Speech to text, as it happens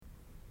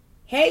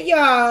Hey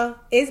y'all,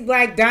 it's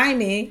Black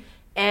Diamond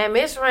and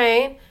Miss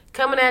Rain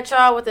coming at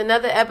y'all with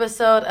another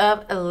episode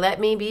of Let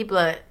Me Be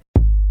Blunt.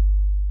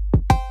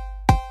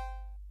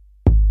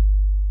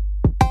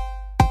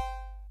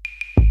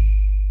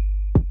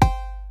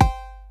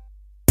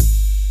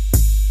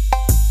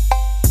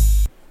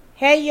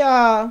 Hey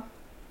y'all,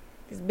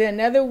 it's been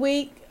another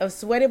week of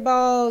sweaty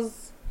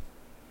balls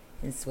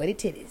and sweaty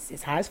titties.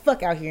 It's hot as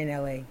fuck out here in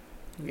LA.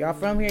 If y'all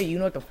from here, you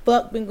know what the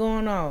fuck been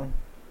going on.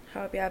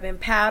 Hope y'all been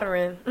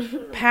powdering.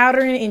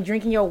 Powdering and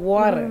drinking your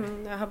water.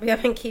 I hope y'all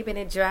been keeping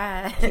it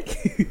dry.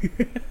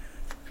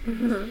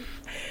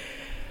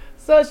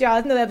 So y'all,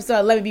 it's another episode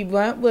of Let Me Be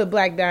Blunt with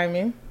Black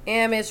Diamond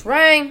and Miss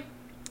Rain.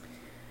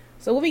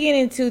 So what we get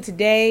into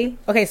today.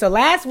 Okay, so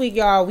last week,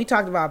 y'all, we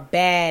talked about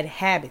bad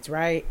habits,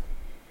 right?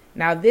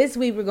 Now this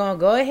week we're gonna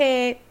go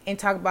ahead and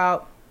talk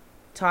about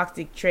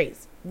toxic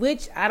traits,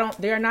 which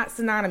they're not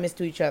synonymous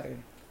to each other.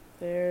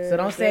 They're so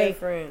don't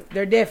different. Say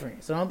they're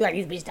different. So don't be like,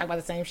 these bitches talk about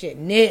the same shit.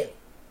 No.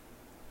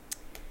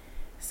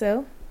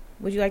 So,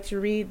 would you like to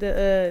read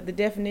the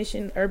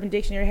definition Urban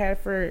Dictionary had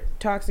for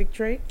toxic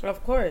trait?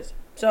 Of course.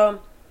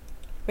 So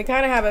we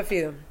kind of have a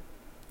few.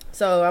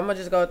 So I'm gonna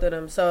just go through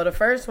them. So the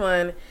first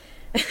one,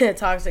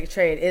 toxic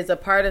trait, is a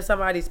part of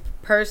somebody's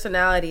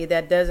personality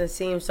that doesn't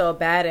seem so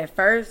bad at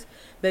first,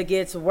 but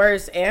gets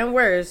worse and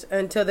worse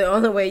until the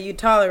only way you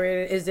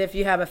tolerate it is if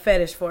you have a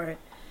fetish for it.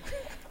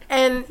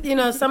 And, you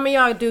know, some of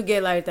y'all do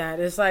get like that.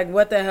 It's like,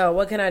 what the hell?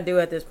 What can I do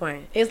at this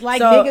point? It's like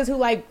niggas who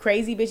like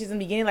crazy bitches in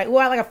the beginning. Like,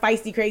 I like a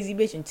feisty, crazy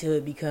bitch until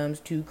it becomes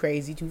too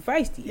crazy, too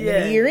feisty. And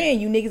then a year in,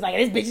 you niggas like,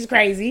 this bitch is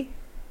crazy.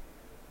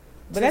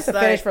 But that's a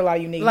fetish for a lot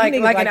of you niggas. Like,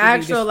 you niggas an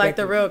actual, like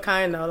the real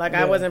kind, though. Like,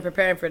 yeah. I wasn't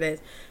preparing for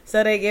this.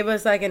 So they give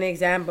us, like, an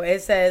example.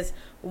 It says,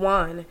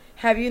 Juan,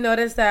 have you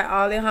noticed that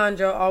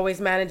Alejandro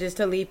always manages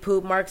to leave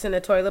poop marks in the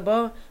toilet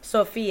bowl?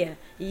 Sophia,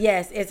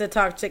 yes, it's a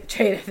toxic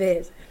trait of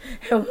his.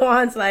 And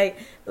Juan's like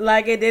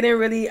I didn't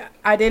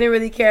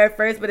really care at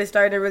first, but it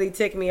started to really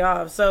tick me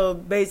off. So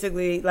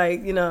basically,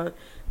 like, you know,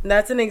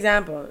 that's an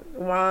example.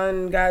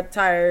 Juan got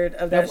tired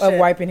of that shit. Of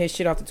wiping his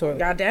shit off the toilet.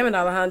 God damn it,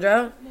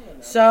 Alejandro.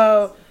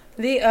 So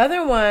the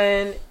other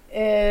one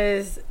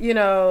is, you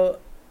know,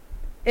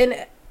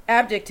 an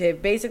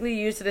adjective basically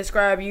used to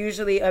describe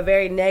usually a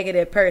very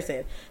negative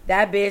person.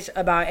 That bitch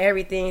about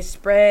everything,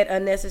 spread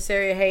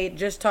unnecessary hate,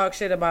 just talk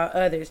shit about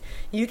others.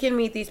 You can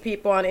meet these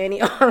people on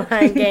any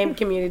online game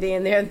community,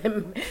 and they're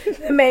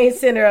the main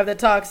center of the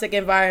toxic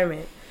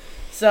environment.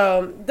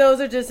 So those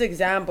are just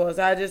examples.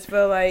 I just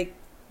feel like,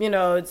 you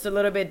know, it's a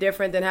little bit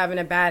different than having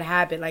a bad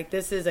habit. Like,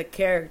 this is a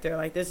character.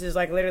 Like, this is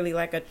like literally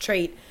like a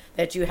trait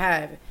that you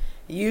have.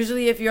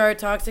 Usually if you are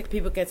toxic,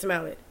 people can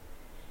smell it.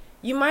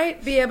 You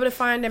might be able to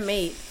find a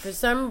mate. For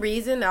some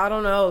reason, I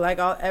don't know, like,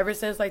 ever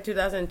since, like,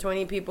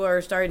 2020, people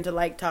are starting to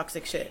like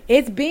toxic shit.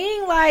 It's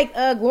being, like,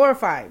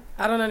 glorified.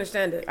 I don't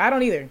understand it. I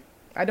don't either.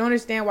 I don't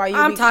understand why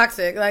I'm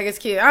toxic. Like, it's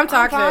cute. I'm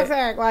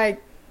toxic.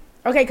 Like,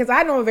 okay, because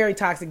I know a very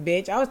toxic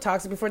bitch. I was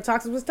toxic before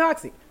toxic was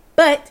toxic.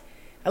 But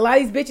a lot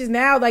of these bitches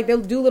now, like,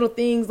 they'll do little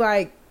things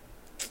like,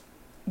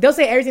 they'll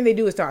say everything they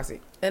do is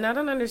toxic. And I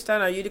don't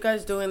understand. Are you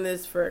guys doing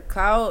this for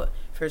clout,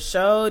 for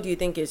show? Do you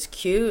think it's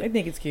cute? I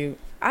think it's cute.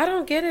 I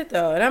don't get it,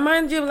 though. And I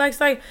mind you, like, it's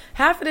like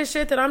half of the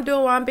shit that I'm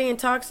doing while I'm being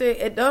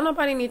toxic, don't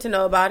nobody need to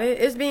know about it.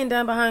 It's being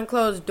done behind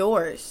closed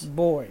doors.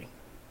 Boy.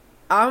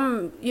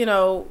 I'm, you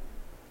know,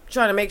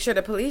 trying to make sure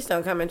the police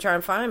don't come and try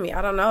and find me.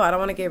 I don't know. I don't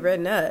want to get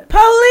written up.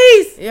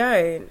 Police!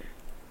 Yeah.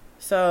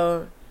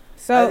 So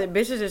the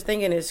bitch is just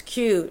thinking it's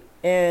cute,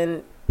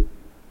 and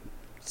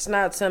it's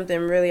not something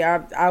really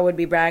I would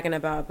be bragging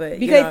about, but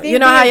because you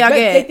know how y'all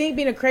get. They think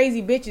being a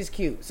crazy bitch is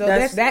cute, so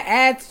that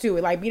adds to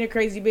it. Like, being a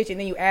crazy bitch, and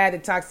then you add the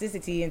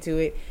toxicity into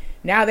it.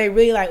 Now they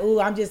really like,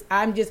 ooh, I'm just.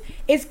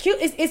 It's cute.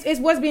 It's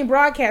what's being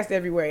broadcast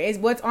everywhere. It's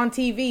what's on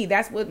TV.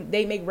 That's what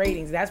they make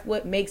ratings. That's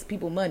what makes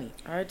people money.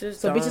 I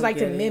just so bitches like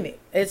to mimic.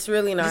 It's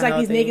really not. Just like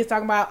healthy. These niggas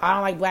talking about, I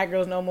don't like black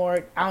girls no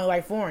more. I only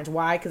like foreigners.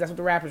 Why? Because that's what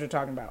the rappers are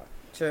talking about.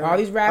 True. All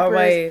these rappers. A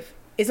wave.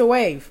 It's a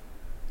wave.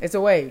 It's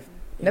a wave.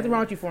 Yeah. Nothing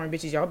wrong with you foreign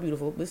bitches. Y'all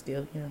beautiful, but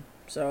still, you know.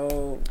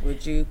 So,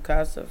 would you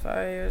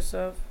classify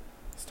yourself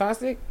as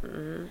toxic?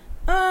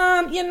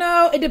 Mm-hmm. You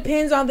know, it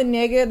depends on the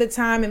nigga, the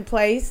time and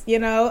place. You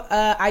know,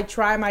 I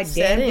try my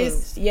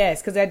damnedest.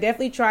 Yes, because I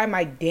definitely try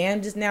my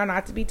damnedest now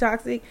not to be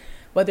toxic.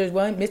 But there's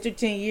one, Mr.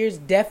 10 Years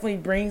definitely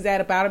brings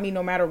that up out of me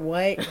no matter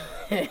what.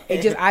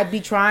 I'd be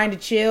trying to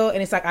chill,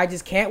 and it's like, I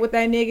just can't with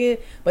that nigga.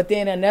 But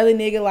then another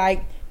nigga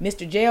like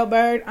Mr.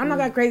 Jailbird, I'm not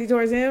that crazy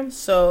towards him.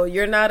 So,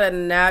 you're not a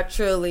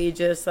naturally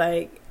just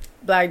like,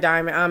 Black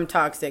Diamond, I'm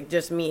toxic,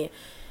 just me,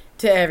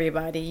 to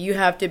everybody. You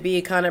have to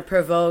be kind of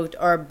provoked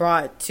or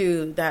brought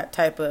to that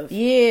type of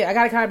I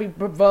gotta kind of be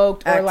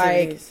provoked activities.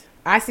 Or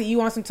like, I see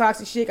you on some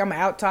toxic shit, I'm gonna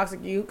out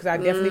toxic you, because I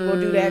definitely will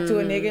do that to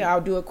a nigga.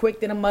 I'll do it quick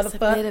than a motherfucker. It's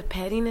a bit of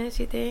pettiness,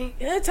 you think?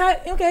 Yeah,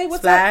 okay,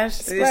 what's Splash?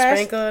 up?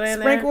 Splash,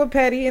 sprinkle with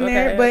petty in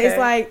there, but it's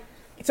like,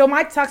 so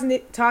my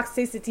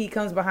toxicity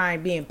comes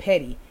behind being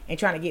petty and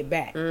trying to get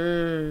back.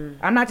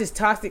 I'm not just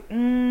toxic.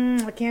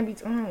 I can't be.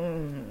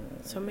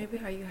 So maybe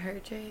are you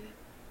hurt, Jade?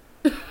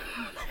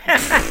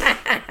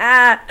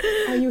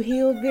 Are you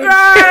healed, bitch?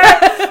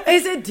 Right.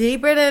 Is it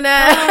deeper than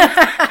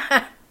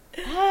that?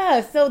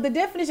 So the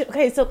definition.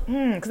 Okay, so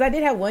because I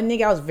did have one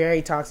nigga I was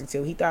very toxic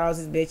to. He thought I was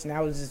his bitch, and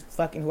I was just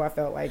fucking who I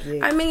felt like.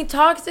 Yeah. I mean,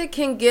 toxic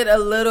can get a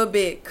little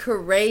bit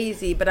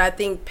crazy, but I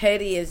think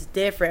petty is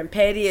different.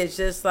 Petty is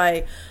just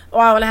like, oh,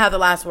 I want to have the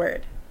last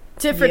word.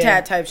 Tit for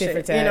tat type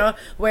shit, you know?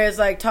 Whereas,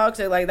 like,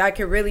 toxic, like, that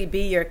could really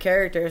be your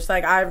character. It's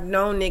like, I've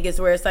known niggas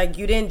where it's like,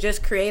 you didn't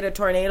just create a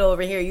tornado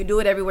over here. You do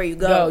it everywhere you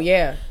go. Oh,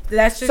 yeah.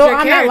 That's just so your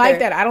I'm character. not like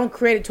that. I don't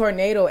create a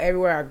tornado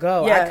everywhere I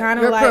go. Yeah, I kind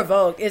of you're like...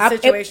 provoked. It's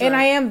situational. And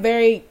I am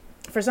very...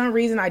 For some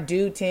reason, I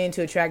do tend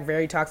to attract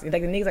very toxic...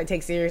 Like, the niggas I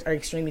take serious are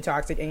extremely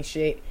toxic and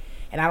shit.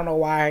 And I don't know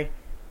why.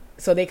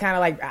 So they kind of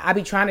like... I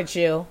be trying to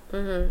chill,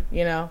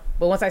 you know?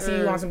 But once I see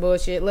you on some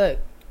bullshit, look.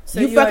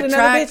 So you fucking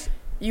another bitch?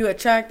 You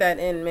attract that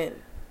in men.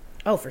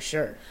 Oh, for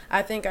sure.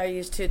 I think I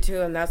used to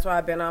too, and that's why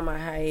I've been on my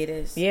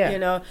hiatus. Yeah, you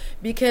know,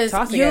 because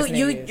toxic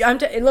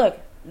look,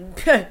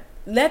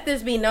 let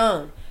this be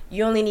known.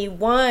 You only need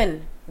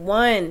one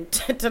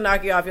to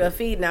knock you off your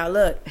feet. Now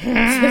look,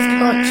 it's just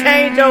gonna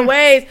change your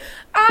ways.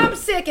 I'm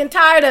sick and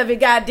tired of it.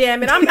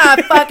 Goddamn it, I'm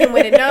not fucking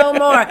with it no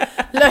more.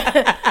 Look,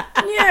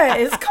 yeah,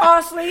 it's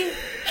costly.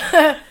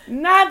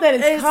 Not that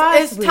it's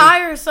costly. It's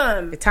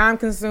tiresome. It's time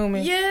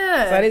consuming.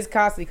 Yeah, but it's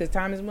costly because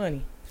time is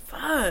money.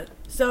 Fuck.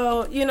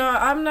 So, you know,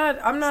 I'm not.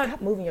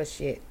 Stop moving your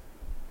shit.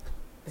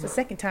 It's the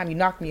second time you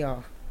knocked me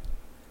off.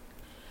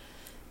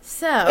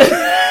 So,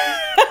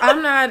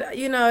 I'm not,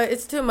 you know,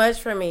 it's too much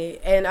for me.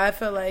 And I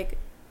feel like,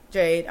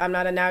 Jade, I'm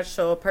not a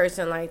natural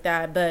person like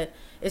that. But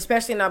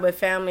especially not with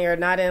family or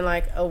not in,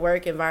 like, a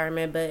work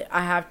environment. But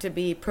I have to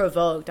be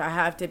provoked. I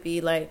have to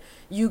be like,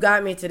 you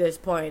got me to this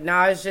point.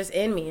 Now it's just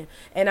in me.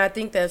 And I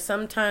think that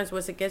sometimes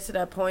once it gets to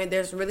that point,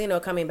 there's really no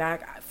coming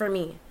back for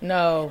me.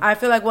 No. I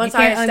feel like once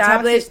I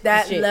establish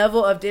that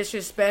level of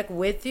disrespect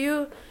with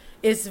you,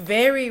 it's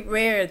very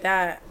rare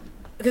that...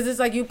 Because it's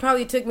like you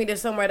probably took me to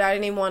somewhere that I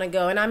didn't even want to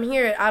go. And I'm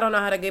here. I don't know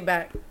how to get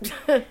back.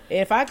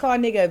 If I call a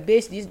nigga a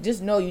bitch,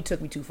 just know you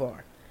took me too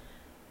far.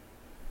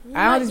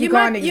 I don't just be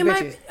calling niggas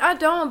bitches. I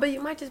don't, but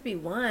you might just be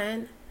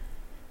one.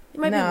 You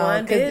might be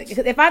one bitch.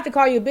 Because if I have to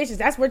call you a bitch,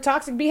 that's where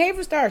toxic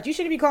behavior starts. You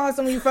shouldn't be calling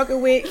someone you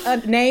fucking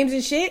with names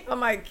and shit. I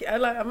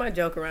might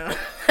joke around.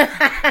 Look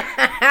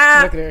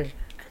at her.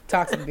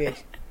 Toxic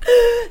bitch.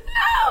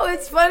 No,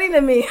 it's funny to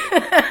me.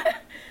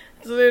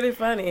 It's really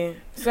funny.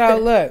 So,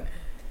 look.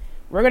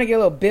 We're going to get a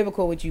little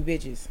biblical with you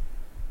bitches.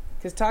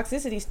 Because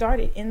toxicity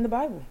started in the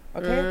Bible.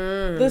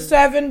 Okay? The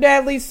 7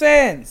 deadly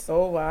sins.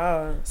 Oh,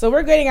 wow. So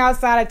we're getting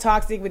outside of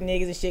toxic with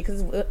niggas and shit.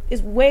 Because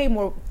it's way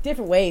more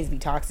different ways to be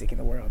toxic in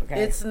the world.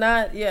 Okay? It's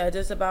not,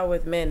 just about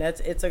with men.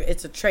 It's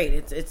a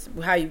trait. It's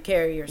how you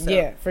carry yourself.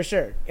 Yeah, for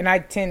sure. And I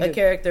tend to... A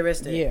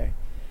characteristic. Yeah.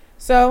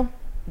 So,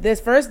 this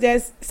first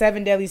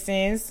 7 deadly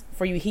sins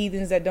for you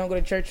heathens that don't go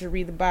to church or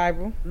read the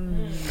Bible.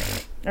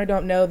 Or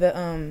don't know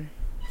the...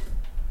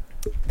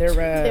 they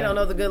don't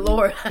know the good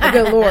Lord. The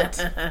good Lord.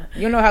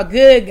 You don't know how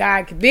good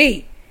God can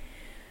be.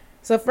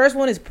 So first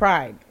one is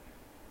pride.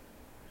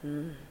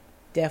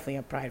 Definitely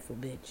a prideful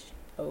bitch.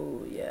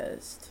 Oh,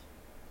 yes.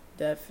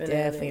 Definitely.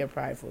 Definitely a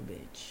prideful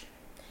bitch.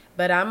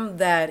 But I'm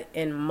that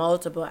in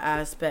multiple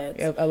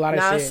aspects. A lot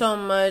of shit. Not so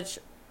much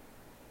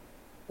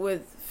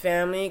with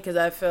family, because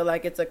I feel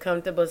like it's a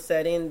comfortable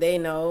setting. They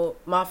know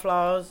my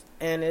flaws,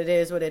 and it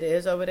is what it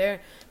is over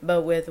there.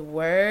 But with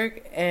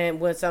work and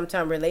with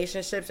sometimes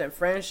relationships and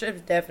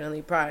friendships,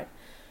 definitely pride.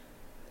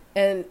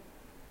 And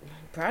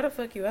pride will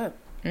fuck you up.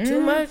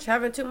 Too much,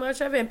 having too much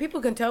of it. And people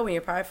can tell when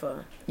you're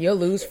prideful. You'll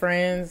lose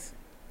friends.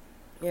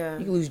 Yeah.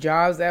 You can lose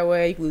jobs that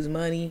way. You can lose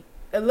money.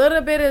 A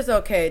little bit is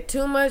okay.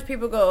 Too much,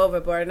 people go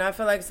overboard. And I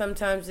feel like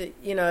sometimes,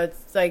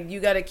 it's like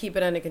you got to keep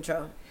it under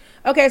control.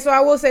 Okay, so I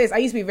will say this. I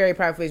used to be very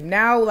prideful.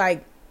 Now,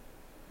 like,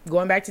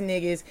 going back to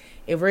niggas,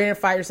 if we're in a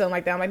fight or something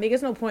like that, I'm like, nigga,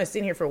 there's no point in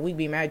sitting here for a week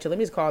being mad at you. Let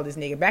me just call this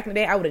nigga. Back in the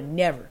day, I would have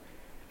never.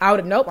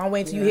 Nope, I'm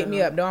waiting till you hit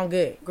me up. No, I'm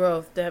good.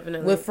 Growth,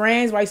 definitely. With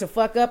friends, where I used to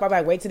fuck up, I'm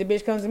like, wait till the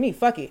bitch comes to me.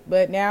 Fuck it.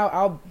 But now,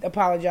 I'll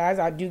apologize.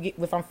 I do get,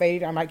 if I'm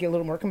faded, I might get a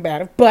little more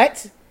combative.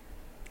 But,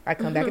 I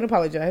come back and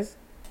apologize.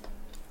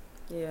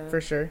 Yeah.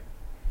 For sure.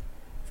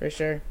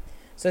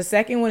 So, the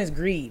second one is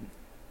greed.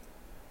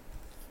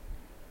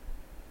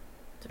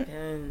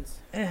 Depends.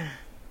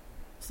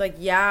 It's like,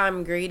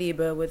 I'm greedy,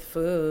 but with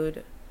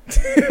food. I'm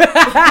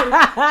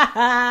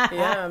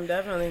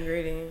definitely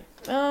greedy.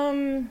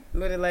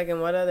 But like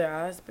in what other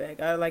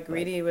aspect? I like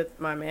greedy with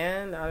my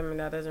man. I mean,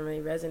 that doesn't really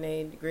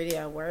resonate. Greedy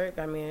at work.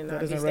 I mean, I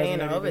be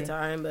staying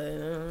overtime,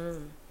 but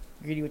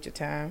greedy with your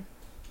time.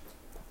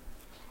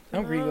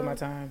 I'm greedy with my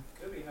time.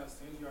 Could be how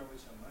stingy you are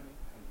with your money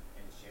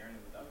and sharing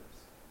it with others.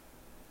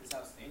 It's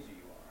how stingy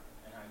you are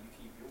and how you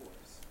keep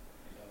yours.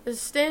 The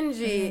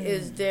stingy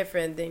is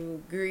different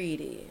than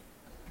greedy.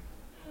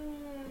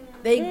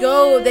 They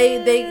go,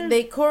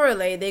 they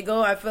correlate. They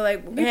go, I feel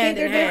like, hand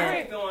in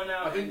hand. Going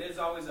out, I think there's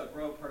always a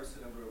bro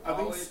person in group. I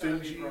think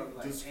stingy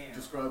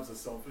describes a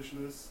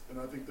selfishness, and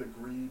I think that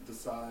greed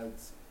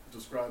describes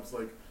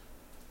like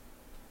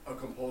a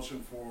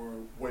compulsion for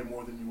way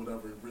more than you would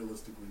ever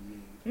realistically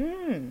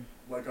need.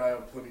 Like, I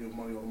have plenty of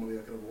money, all the money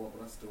I could ever want,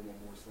 but I still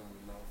want more. It's not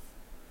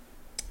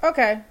enough.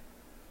 Okay.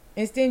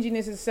 And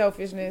stinginess is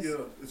selfishness.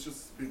 Yeah, it's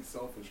just being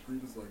selfish.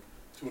 Greed is like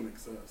to an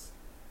excess.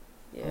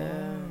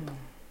 Yeah.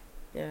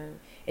 Yeah. And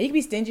you can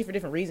be stingy for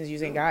different reasons. You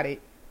just ain't got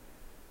it.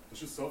 It's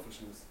just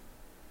selfishness.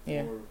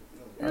 Yeah.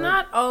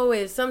 Not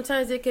always.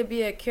 Sometimes it could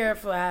be a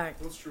careful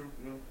act. That's true.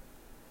 Yeah.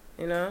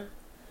 You know?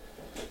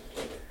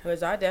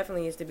 Because I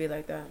definitely used to be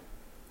like that.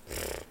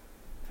 If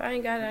I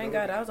ain't got it, I ain't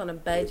got it. I was on a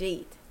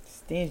budget.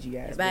 Stingy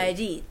ass.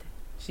 Budget.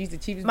 She's the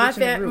cheapest bitch in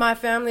the group. My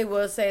family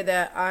will say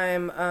that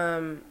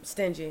I'm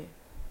stingy.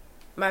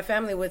 My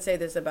family would say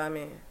this about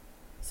me.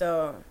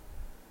 So,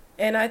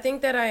 and I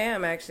think that I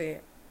am, actually.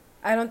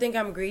 I don't think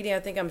I'm greedy. I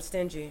think I'm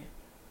stingy.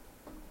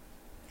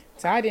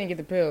 Ty didn't get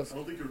the pills. I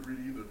don't think you're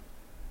greedy either.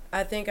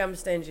 I think I'm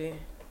stingy.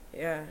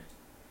 Yeah.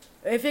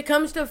 If it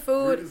comes to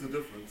food, Greed is the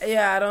difference.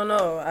 yeah, I don't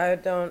know. I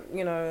don't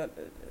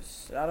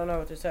know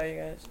what to tell you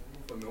guys.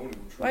 I know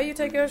anyone Why you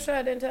take your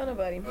shot? Didn't tell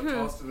nobody. I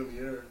tossed it in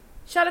the air.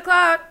 Shot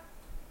o'clock.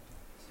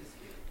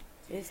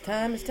 It's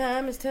time. It's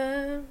time. It's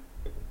time.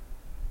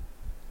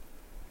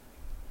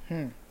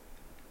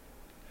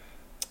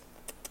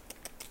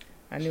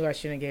 I knew I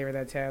shouldn't have gave her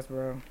that task,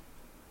 bro.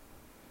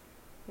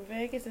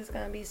 Vegas is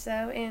gonna be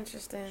so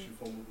interesting. She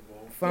fumbled the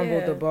ball.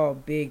 Fumbled the ball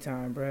big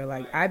time, bro.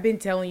 Like, I've been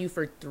telling you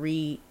for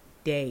 3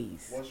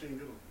 days. Why she didn't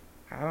get him?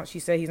 I don't. She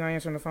said he's not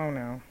answering the phone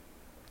now.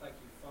 Like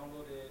you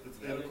fumbled it. It's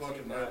the 8 other o'clock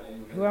team at got night.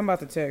 it. Who I'm about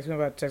to text?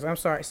 I'm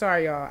sorry.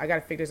 Sorry, y'all. I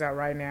gotta figure this out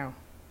right now.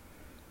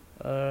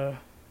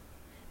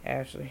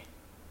 Ashley.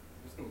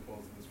 I'm just gonna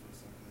pause this for a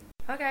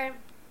second. Okay.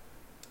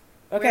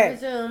 Okay. We're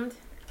resumed.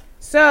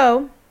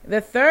 So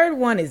the third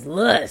one is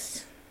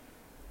lust.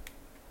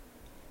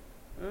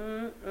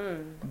 Boy.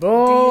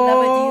 Boy. Do you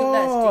love it? Do you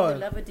lust? Do you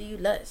love it? Do you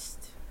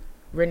lust?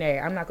 Renee,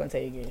 I'm not gonna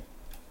tell you again.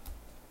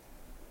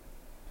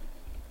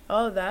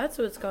 Oh, that's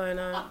what's going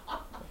on.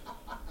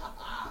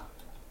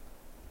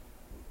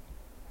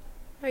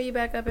 Are you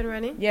back up and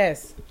running?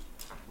 Yes.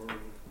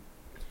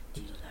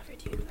 Do you love her?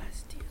 Do you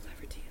lust? Do you love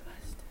her? Do you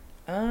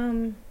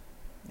lust?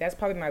 That's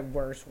probably my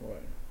worst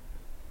one.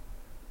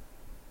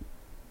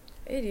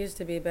 It used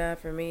to be bad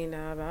for me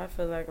now, but I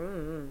feel like,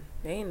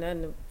 ain't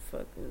nothing to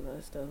fucking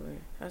lust over.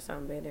 I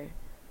sound bitter.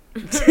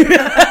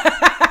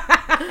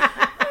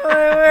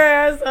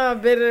 I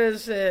sound bitter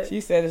as shit. She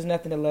said there's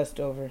nothing to lust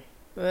over.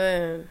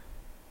 Man.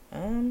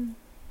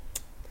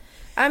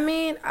 I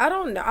mean, I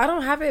don't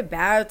have it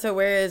bad to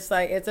where it's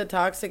like it's a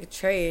toxic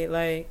trait.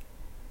 Like,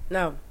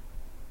 no.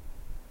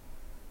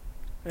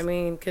 I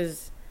mean,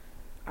 cause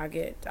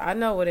I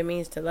know what it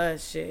means to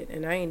lust shit,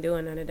 and I ain't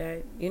doing none of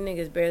that. You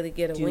niggas barely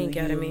get a wink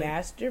out of me. Do you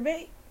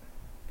masturbate?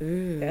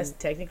 Ooh. That's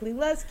technically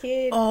lust,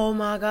 kid. Oh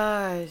my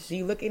gosh. Do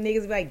you look at niggas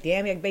and be like,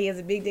 damn, that baby has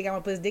a big dick, I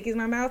want to put his dick in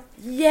my mouth?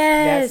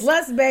 Yes. That's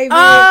lust, baby.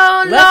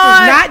 Oh, lust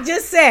Lord. is not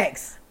just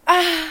sex.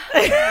 Oh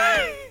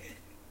my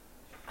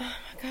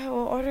God,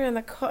 we're ordering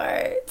the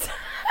cards.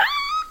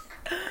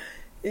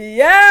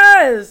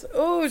 Yes.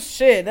 Oh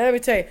shit. Let me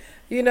tell you.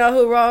 You know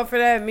who wrong for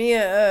that? Me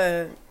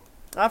and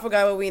I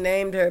forgot what we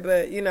named her,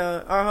 but you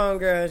know, our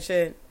homegirl and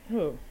shit.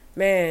 Who?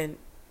 Man.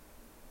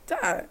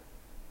 Die.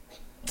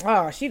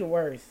 Oh, she the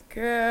worst.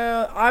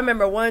 Girl, I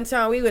remember one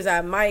time we was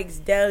at Mike's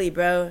Deli,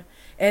 bro,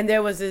 and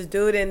there was this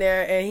dude in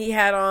there, and he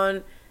had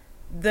on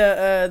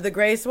the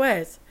gray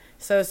sweats.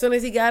 So as soon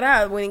as he got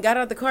out, when he got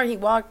out the car and he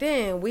walked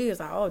in, we was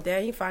like, oh,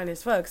 damn, he fine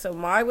as fuck. So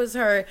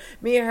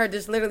me and her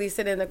just literally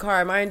sitting in the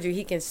car. Mind you,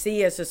 he can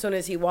see us as soon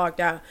as he walked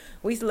out.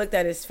 We looked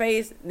at his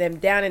face, then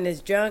down in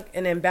his junk,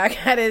 and then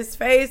back at his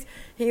face.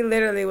 He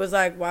literally was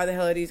like, why the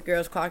hell are these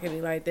girls clocking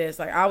me like this?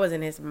 Like, I was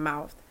in his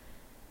mouth.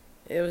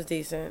 It was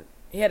decent.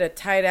 He had a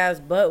tight-ass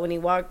butt when he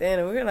walked in,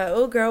 and we were like,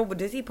 oh, girl, but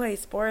does he play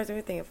sports? We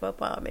were thinking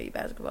football, maybe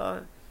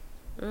basketball.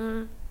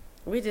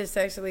 We just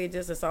sexually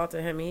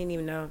assaulted him. He didn't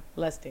even know.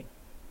 Lusting.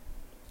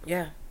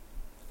 Yeah.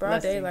 Broad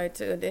Lusting. daylight,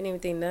 too. Didn't even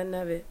think nothing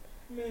of it.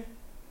 Meh.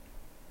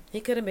 He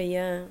could have been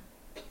young.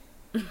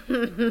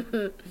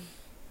 In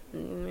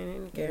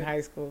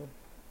high school.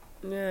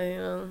 Yeah, you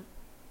know.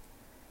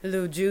 A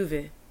little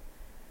juvie.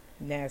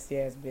 Nasty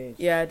ass bitch.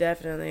 Yeah,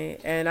 definitely.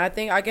 And I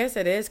guess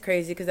it is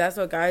crazy because that's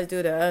what guys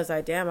do to us.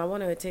 Like, damn, I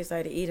wonder what it tastes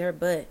like to eat her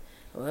butt.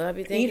 Well, I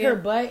be thinking. Eat her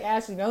butt,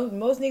 Ashley. No,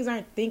 most niggas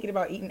aren't thinking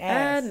about eating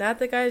ass. Not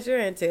the guys you're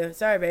into.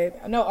 Sorry, babe.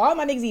 No, all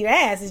my niggas eat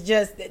ass. It's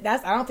just, I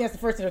don't think that's the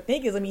first thing they're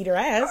thinking is let me eat her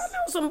ass. I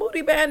know some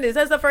booty bandits.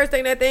 That's the first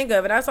thing they think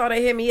of, and that's all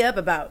they hit me up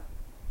about.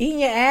 Eating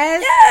your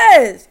ass?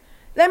 Yes!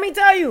 Let me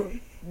tell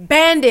you.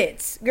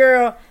 Bandits,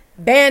 girl.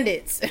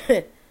 Bandits.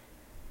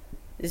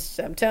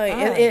 I'm telling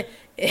you.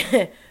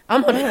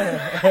 I'm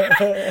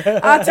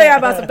gonna. I'll tell you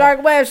about some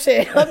dark web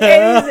shit.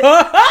 Okay,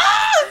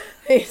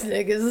 these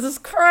niggas is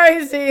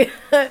crazy.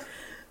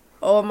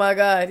 Oh my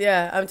God,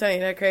 yeah, I'm telling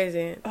you, they're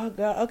crazy. Oh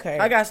God, okay.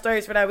 I got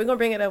stories for that. We're gonna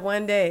bring it up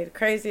one day. The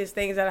craziest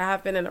things that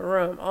happen in a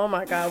room. Oh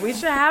my God, we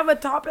should have a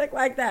topic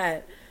like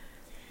that.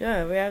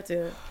 Yeah, we have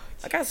to.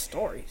 I got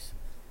stories.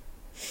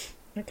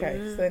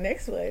 Okay, so the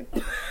next one.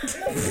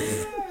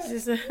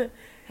 Just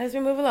as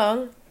we move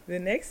along. The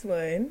next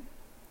one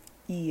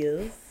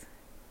is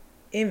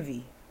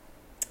envy.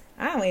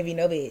 I don't envy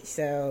no bitch,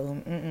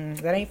 so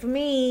that ain't for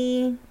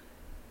me.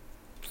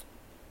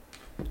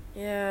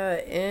 Yeah,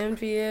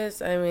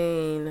 envious. I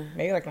mean,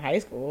 Maybe like in high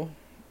school,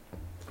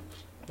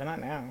 but not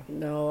now.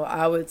 no,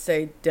 I would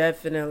say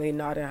definitely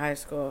not in high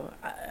school.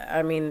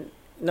 I mean,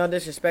 no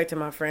disrespect to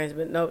my friends,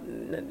 but no,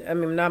 I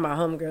mean, not my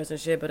homegirls and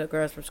shit, but the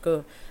girls from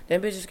school.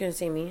 Them bitches couldn't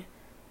see me.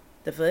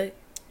 The fuck?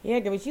 Yeah,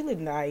 but you live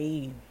in the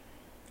IE.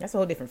 That's a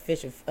whole different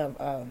fish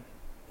of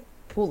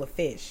pool of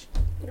fish.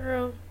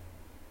 Girl,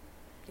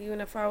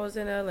 even if I was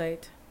in LA.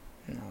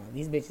 No,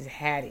 these bitches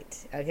had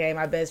it. Okay,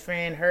 my best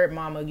friend, her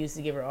mama used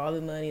to give her all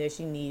the money that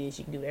she needed.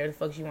 She could do whatever the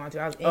fuck she wanted to.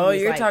 I was Oh,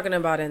 envious, you're like, talking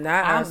about in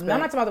that I'm aspect. not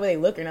talking about the way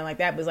they look or nothing like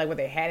that, but it's like what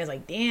they had is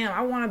like, damn,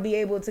 I want to be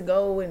able to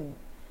go and.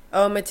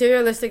 Oh,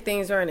 materialistic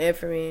things aren't it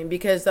for me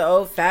because the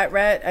old fat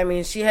rat, I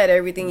mean, she had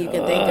everything you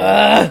can think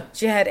of.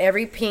 She had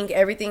every pink,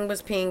 everything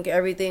was pink,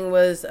 everything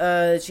was,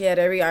 she had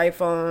every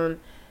iPhone,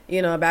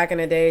 you know, back in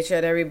the day, she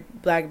had every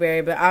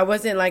BlackBerry, but I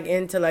wasn't like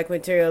into like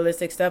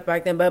materialistic stuff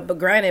back then, but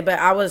granted, but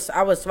I was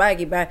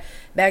swaggy back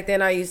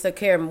then. I used to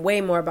care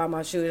way more about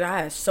my shoes.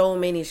 I had so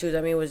many shoes.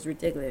 I mean, it was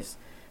ridiculous.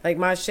 Like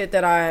my shit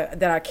that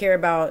I care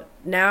about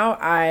now,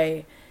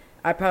 I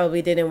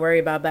probably didn't worry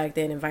about back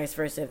then and vice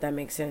versa, if that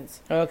makes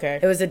sense. Okay.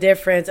 It was a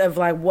difference of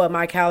like what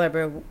my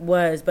caliber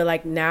was. But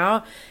like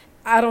now,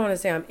 I don't want to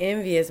say I'm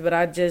envious, but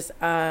I just,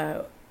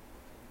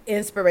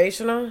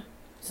 inspirational.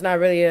 It's not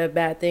really a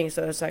bad thing.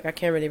 So it's like, I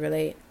can't really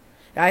relate.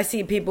 I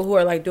see people who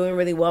are like doing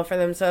really well for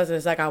themselves and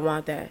it's like, I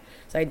want that.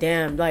 It's like,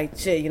 damn, like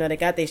shit, you know, they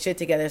got their shit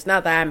together. It's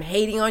not that I'm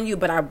hating on you,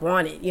 but I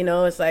want it. You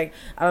know, it's like,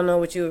 I don't know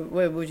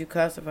what would you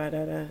classify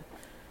that as?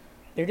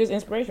 They're just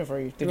inspiration for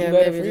you to do Yeah,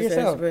 better maybe for just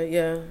yourself.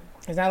 yeah.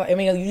 It's not like, I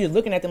mean, you're just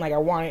looking at them like I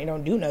want it and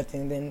don't do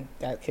nothing, then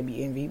that could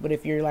be envy. But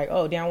if you're like,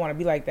 oh, damn, I want to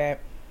be like that,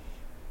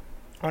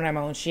 I want to have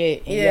my own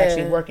shit, and you're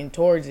actually working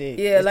towards it.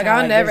 Yeah, like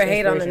I'll never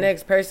hate on the inspiration.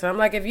 next person. I'm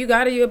like, if you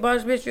got it, you a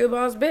boss bitch, you a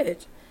boss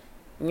bitch.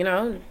 You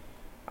know,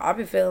 I'll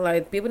be feeling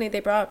like people need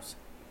their props.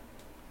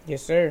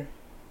 Yes, sir.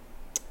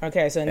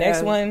 Okay, so the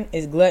next one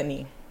is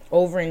gluttony,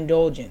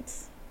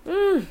 overindulgence.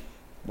 Well,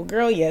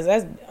 girl, yes,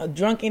 that's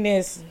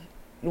drunkenness,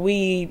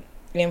 weed,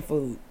 and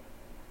food.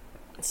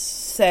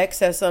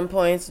 Sex at some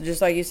points, just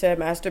like you said,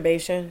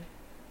 masturbation.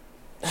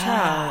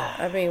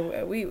 I mean,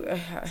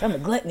 I'm a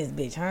gluttonous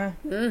bitch, huh?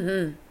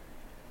 I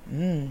I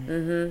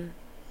mean,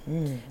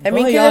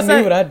 mean, y'all it's knew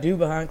like, what I do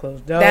behind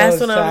closed doors.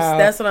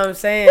 that's what I'm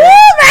saying.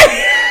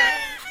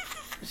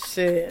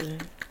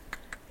 Shit.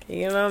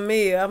 You know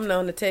me, I'm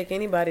known to take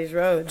anybody's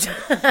road. They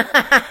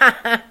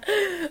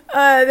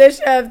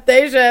should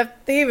have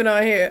thieving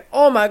on here.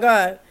 Oh my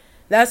god.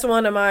 That's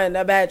one of mine,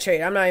 a bad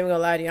trait. I'm not even gonna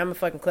lie to you. I'm a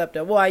fucking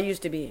klepto. Well, I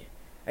used to be.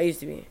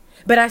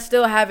 But I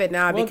still have it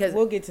now because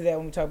we'll get to that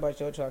when we talk about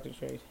your chocolate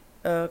trait.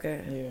 Oh,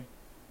 okay. Yeah.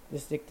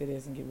 Just stick to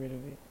this and get rid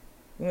of it.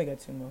 We only got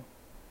two more.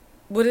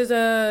 What is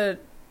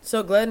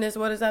so gluttonous,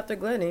 what is after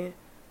gluttony?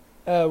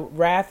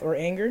 Wrath or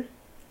anger.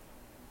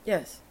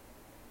 Yes.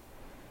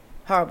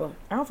 Horrible.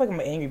 I don't feel like I'm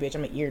an angry bitch.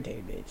 I'm an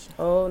irritated bitch.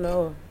 Oh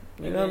no.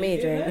 You know me,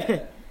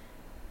 Jay.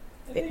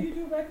 I think you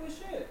do reckless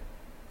shit.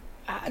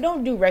 I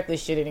don't do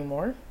reckless shit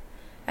anymore.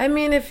 I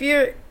mean, if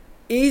you're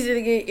easy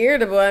to get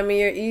irritable, I mean,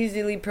 you're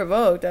easily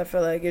provoked. I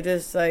feel like you're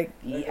just like...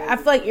 Yeah, I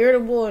feel like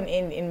irritable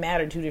and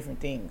mad are two different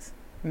things.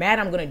 Mad,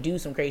 I'm going to do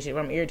some crazy shit.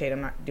 If I'm irritated,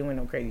 I'm not doing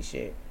no crazy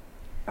shit.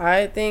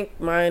 I think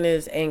mine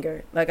is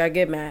anger. Like, I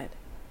get mad.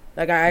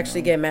 Like, I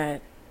actually get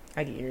mad.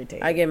 I get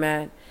irritated. I get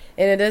mad.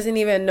 And it doesn't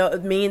even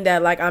mean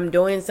that, like, I'm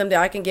doing something.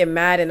 I can get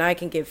mad and I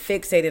can get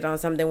fixated on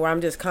something where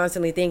I'm just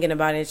constantly thinking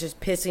about it. It's just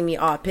pissing me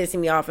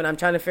off. And I'm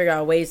trying to figure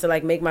out ways to,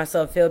 like, make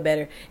myself feel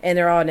better. And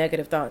they're all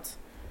negative thoughts.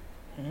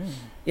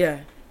 Yeah.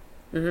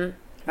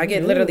 I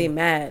get literally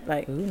mad.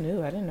 Like, who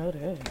knew? I didn't know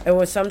that. And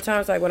when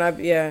sometimes, like, when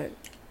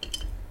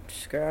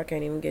girl, I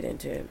can't even get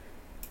into it.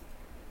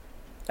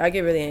 I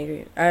get really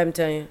angry. I'm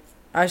telling you.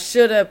 I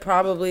should have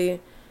probably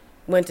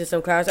went to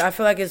some class. I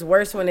feel like it's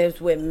worse when it's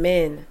with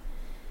men.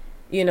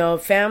 You know,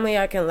 family,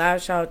 I can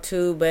lash out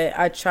too, but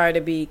I try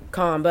to be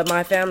calm. But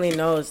my family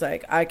knows,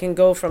 like, I can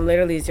go from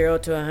literally 0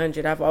 to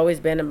 100. I've always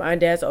been, and my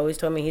dad's always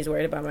told me he's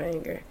worried about my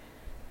anger.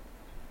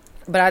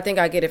 But I think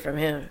I get it from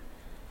him.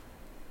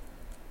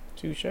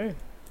 Touche.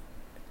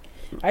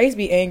 I used to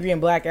be angry and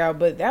black out,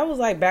 but that was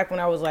like back when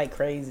I was like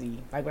crazy.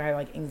 Like when I had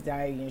like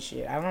anxiety and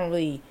shit. I don't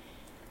really...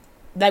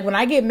 Like when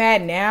I get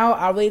mad now,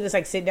 I'll really just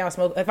like sit down and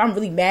smoke. If I'm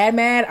really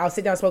mad, I'll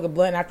sit down and smoke a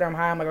blunt. After I'm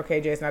high, I'm like, okay,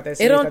 Jay, it's not that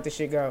serious. Let this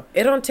shit go.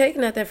 It don't take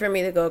nothing for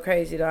me to go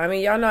crazy though. I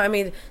mean, y'all know. I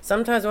mean,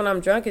 sometimes when I'm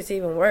drunk, it's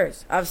even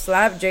worse. I've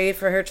slapped Jade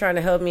for her trying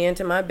to help me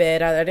into my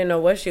bed. I didn't know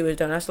what she was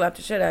doing. I slapped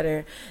the shit out of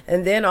her.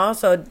 And then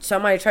also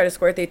somebody tried to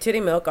squirt their titty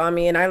milk on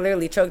me, and I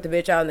literally choked the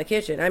bitch out in the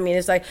kitchen. I mean,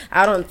 it's like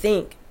I don't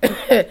think.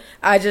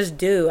 I just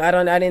do. I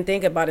didn't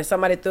think about it.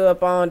 Somebody threw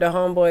up on the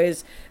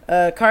homeboy's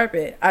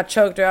carpet. I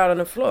choked her out on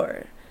the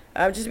floor.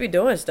 I just be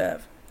doing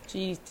stuff.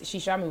 She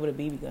shot me with a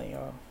BB gun,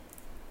 y'all,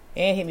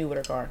 and hit me with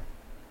her car.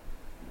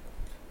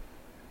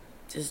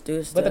 Just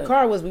do stuff. But the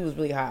car we was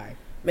really high.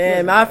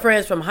 Man, my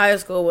friends from high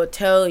school will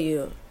tell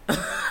you.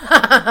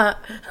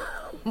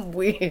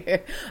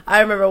 weird. I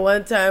remember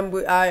one time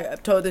I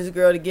told this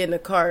girl to get in a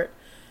cart.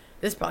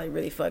 This is probably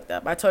really fucked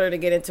up. I told her to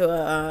get into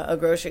a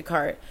grocery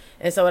cart.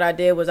 And so what I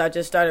did was I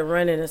just started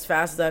running as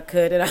fast as I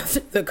could, and I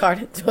took the cart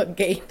into a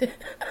gate.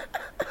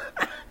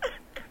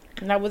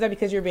 Now, was that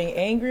because you were being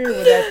angry, or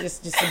was that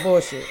just some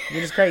bullshit?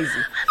 You're just crazy.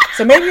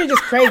 So maybe you're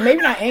just crazy.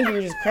 Maybe not angry,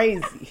 you're just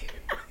crazy.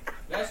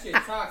 That shit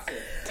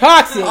toxic.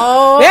 Toxic.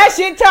 Oh. That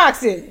shit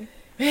toxic.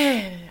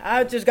 Man,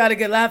 I just got a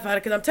good laugh out of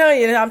it, because I'm telling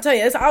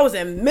you, I was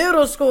in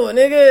middle school,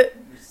 nigga.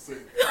 You're sick.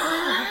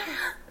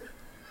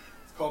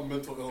 It's called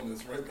mental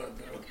illness, right?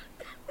 Goddamn.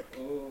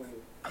 Oh.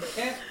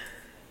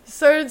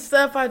 Certain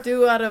stuff I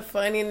do out of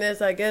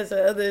funniness, I guess.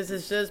 Others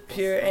is just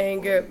pure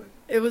anger.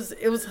 It was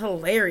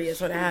hilarious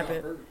when it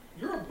happened.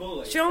 You're a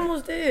bully. She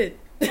almost did,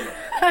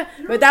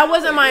 but that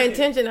wasn't my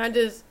intention. I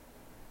just.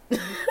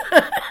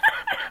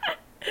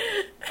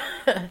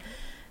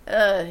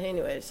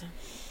 Anyways.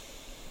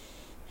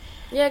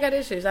 Yeah, I got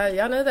issues.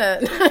 Y'all know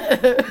that.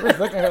 We're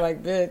looking at her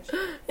like, bitch.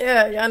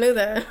 Yeah, y'all knew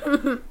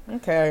that.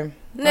 Okay.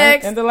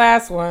 Next. And the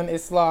last one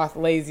is sloth,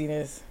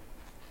 laziness.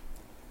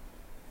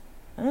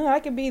 I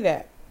could be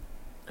that.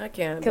 I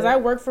can't. Because I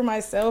work for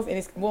myself, and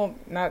it's, well,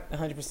 not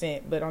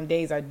 100%, but on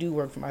days I do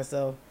work for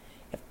myself.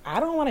 If I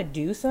don't want to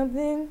do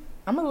something,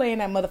 I'm going to lay in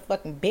that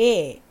motherfucking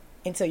bed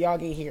until y'all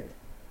get here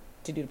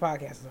to do the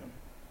podcast or something.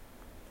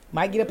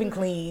 Might get up and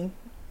clean.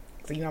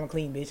 So, you know I'm a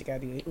clean bitch. I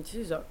got to do it.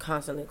 She's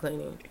constantly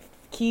cleaning.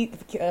 Feed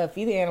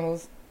the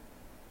animals.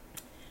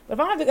 But if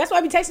I don't have to, that's why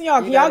I be texting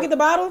y'all. Can y'all get the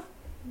bottle?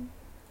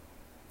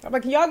 I'm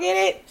like, can y'all get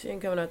it? She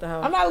ain't coming out the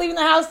house. I'm not leaving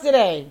the house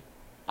today.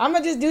 I'm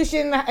going to just do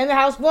shit in the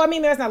house. Well, I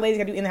mean, that's not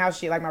lazy. I do in the house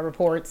shit like my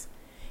reports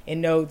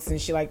and notes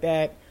and shit like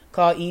that.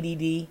 Call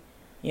EDD,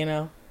 you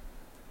know.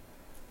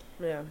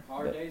 Yeah.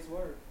 Hard day's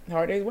work.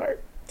 Hard day's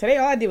work. Today,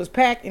 all I did was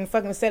pack and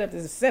fucking set up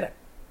this setup.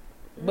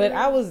 But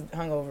I was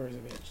hungover as a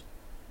bitch.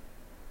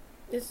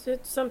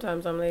 It's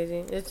sometimes I'm lazy.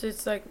 It's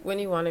just like when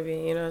you want to be,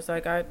 you know. It's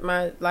like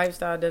my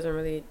lifestyle doesn't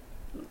really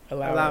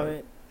allow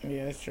it.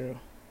 Yeah, that's true.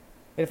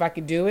 But if I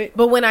could do it.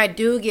 But when I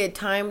do get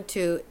time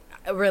to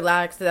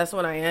relax, that's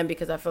when I am,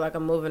 because I feel like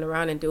I'm moving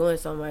around and doing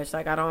so much.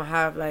 Like I don't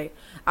have like,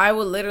 I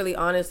will literally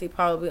honestly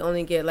probably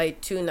only get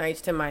like 2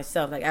 nights to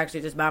myself, like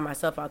actually just by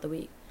myself out the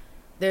week.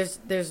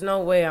 There's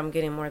no way I'm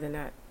getting more than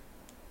that.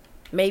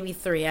 Maybe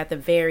 3 at the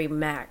very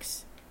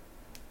max.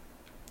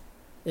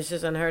 It's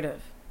just unheard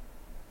of.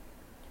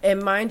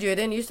 And mind you, it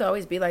didn't used to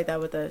always be like that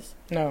with us.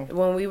 No.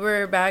 When we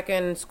were back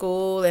in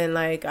school and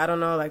like, I don't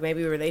know, like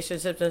maybe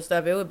relationships and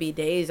stuff, it would be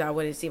days I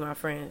wouldn't see my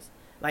friends.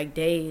 Like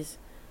days.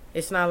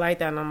 It's not like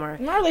that no more.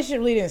 My relationship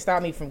really didn't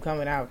stop me from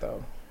coming out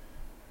though.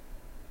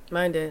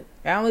 Mine did.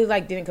 I only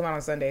like didn't come out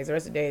on Sundays. The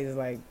rest of the days is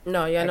like.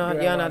 No, y'all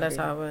know that's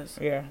how it was.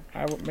 Yeah,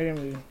 I didn't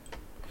really.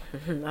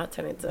 I'll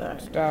turn into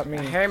Stop me.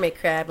 a hermit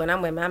crab when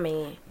I'm with my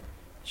man.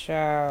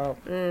 Child.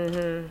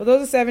 Mm-hmm. Well,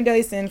 those are 7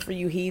 deadly sins for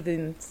you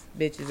heathens,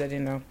 bitches. I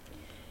didn't know.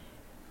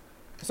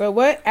 So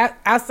what,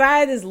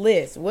 outside this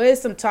list, what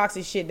is some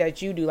toxic shit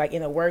that you do, like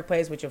in the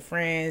workplace with your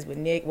friends, with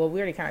Nick? Well, we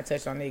already kind of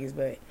touched on niggas,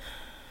 but.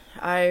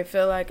 I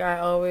feel like I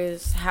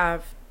always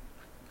have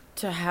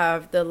to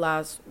have the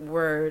last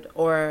word,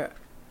 or.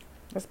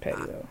 That's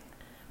petty, though.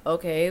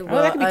 Okay,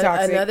 well, that could be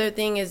toxic. Another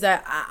thing is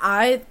that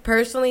I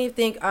personally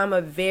think I'm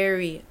a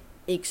very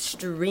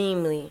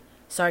extremely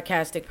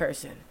sarcastic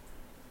person.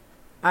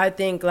 I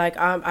think, like,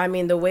 I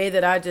mean, the way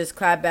that I just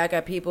clap back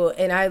at people,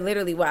 and I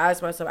literally will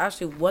ask myself,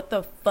 actually, what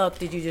the fuck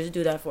did you just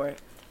do that for?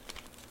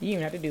 You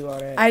didn't have to do all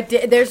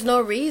that. There's no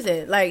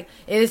reason. Like,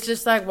 it's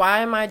just like, why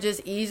am I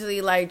just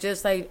easily, like,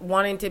 just, like,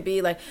 wanting to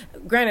be, like,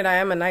 granted, I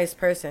am a nice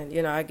person.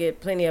 You know, I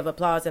get plenty of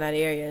applause in that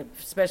area,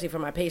 especially for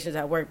my patients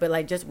at work. But,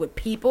 like, just with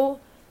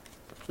people,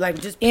 like,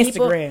 just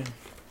people. Instagram.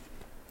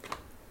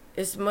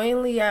 It's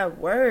mainly at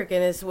work,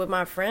 and it's with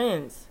my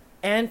friends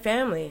and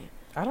family.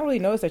 I don't really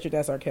notice that you're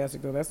that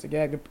sarcastic, though. That's the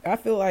gag. I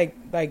feel like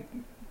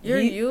you're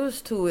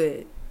used to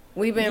it.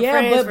 We've been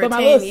friends for 10 years. But my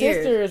little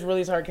sister is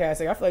really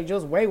sarcastic. I feel like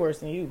Jill's way worse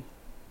than you.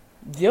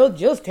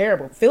 Jill's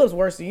terrible. Philip's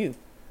worse than you.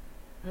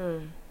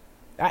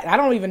 I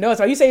don't even know.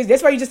 So you say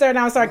that's why you just started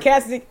out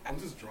sarcastic? I'm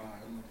just dry.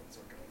 I'm not that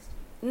sarcastic.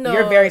 No,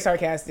 you're very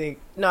sarcastic.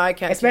 No, I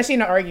can't. Especially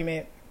in an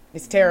argument.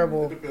 It's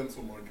terrible. It depends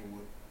who I'm arguing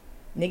with.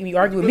 Nigga, you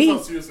argue with me. How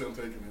seriously I'm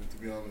taking it, to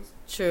be honest.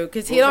 True,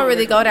 because he don't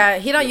really go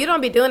that. You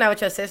don't be doing that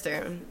with your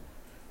sister.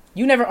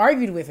 You never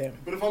argued with him.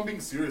 But if I'm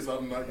being serious,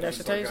 I'm not going to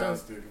be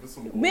sarcastic. If it's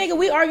some Nigga,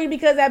 we argued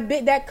because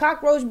that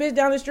cockroach bitch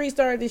down the street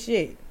started this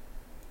shit.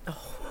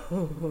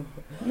 Oh.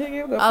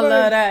 Nigga, I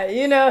love that.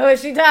 You know what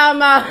she talking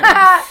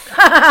about?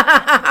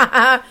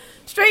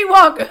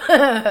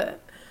 Streetwalker.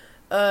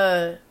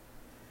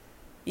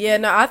 Yeah,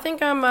 no, I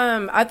think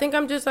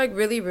I'm just like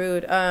really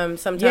rude.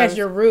 Sometimes. Yes,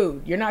 you're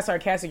rude. You're not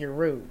sarcastic. You're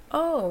rude.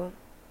 Oh.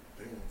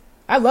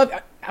 I'm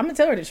gonna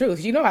tell her the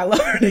truth. You know I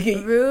love her.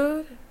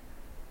 Rude.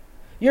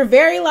 You're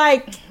very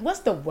like, what's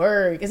the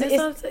word?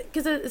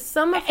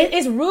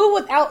 It's rude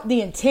without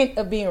the intent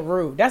of being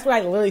rude. That's what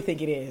I literally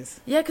think it is.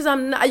 Yeah, because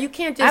I'm not. You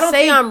can't just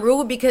say I'm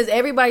rude, because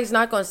everybody's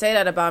not gonna say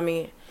that about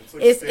me.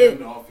 It's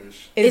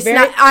standoffish. It's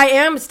not. I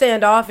am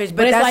standoffish,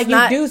 but it's that's like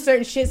not, you do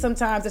certain shit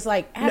sometimes. It's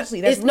like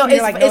actually, that's it's no. really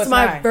It's, like, it's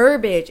my not.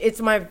 verbiage.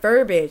 It's my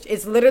verbiage.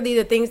 It's literally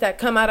the things that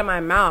come out of my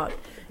mouth.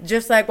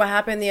 Just like what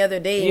happened the other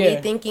day, Yeah.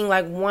 me thinking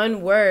like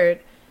one word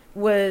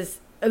was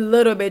a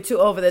little bit too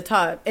over the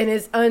top, and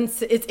it's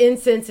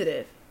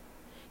insensitive,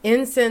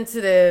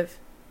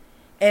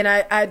 and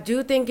I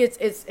do think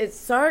it's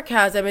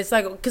sarcasm. It's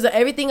like because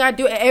everything I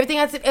do, everything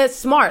it's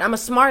smart. I'm a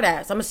smart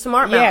ass. I'm a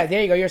smart mouth. Yeah,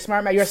 there you go. You're a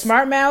smart mouth. You're a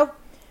smart mouth.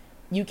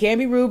 You can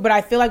be rude, but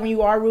I feel like when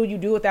you are rude, you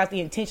do it without the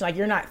intention. Like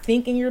you're not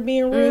thinking you're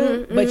being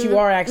rude, but you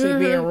are actually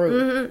being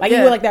rude. Like you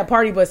were like that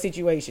party bus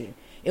situation.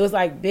 It was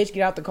like, bitch,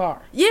 get out the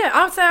car. Yeah,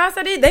 I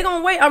said it. They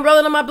gonna wait. I'm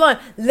rolling up my blunt.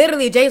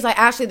 Literally, Jay's like,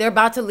 Ashley, they're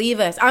about to leave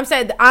us.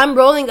 I'm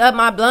rolling up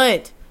my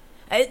blunt.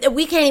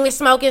 We can't even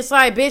smoke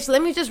inside, bitch.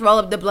 Let me just roll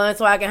up the blunt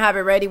so I can have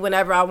it ready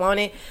whenever I want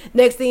it.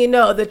 Next thing you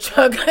know, the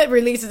truck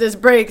releases its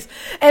brakes,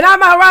 and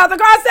I'm out around the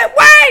car. I said,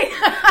 wait.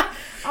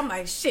 I'm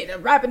like, shit.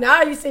 I'm rapping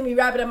now. You see me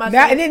rapping at my.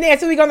 Now, and then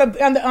next week on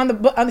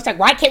the check,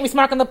 why can't we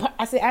smoke on the?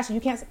 I said, Ashley,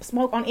 you can't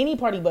smoke on any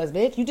party bus,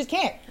 bitch. You just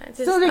can't. As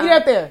soon as we get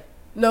up there.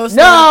 No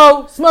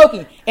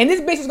smoking. And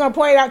this bitch is going to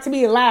point it out to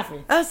me and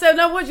laughing. I said,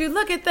 no, would you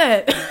look at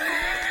that?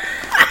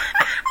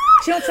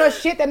 She don't trust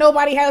shit that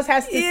nobody else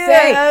has to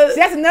say. See,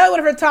 that's another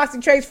one of her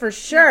toxic traits for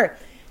sure.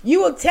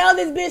 You will tell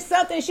this bitch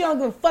something, she don't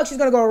give a fuck. She's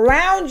going to go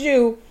around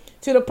you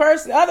to the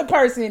other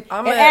person and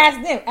ask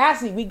them,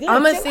 Ashley, we good?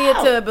 I'm going to see it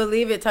to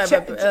believe it type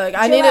of, like,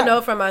 I need to know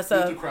for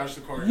myself. You, crash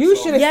the car you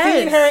should have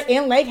seen her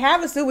in Lake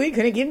Havasu. We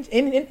couldn't get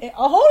in a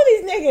hold of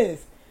these niggas.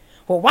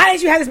 Well, why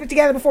didn't you have this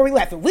together before we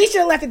left? We should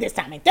have left it this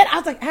time. And then I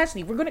was like,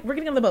 Ashley, we're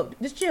getting on the boat.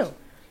 Just chill.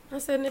 I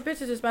said, the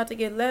bitch is just about to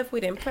get left. We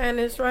didn't plan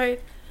this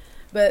right.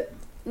 But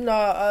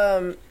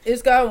no,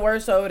 it's gotten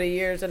worse over the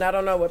years, and I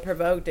don't know what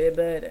provoked it,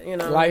 but you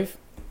know, life.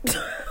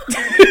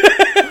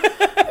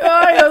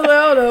 I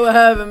don't know what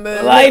happened,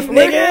 but life,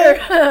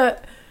 nigga.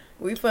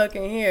 We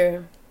fucking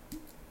here,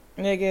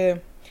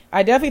 nigga.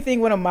 I definitely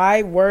think one of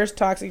my worst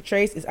toxic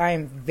traits is I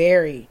am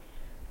very,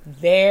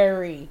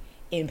 very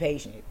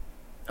impatient.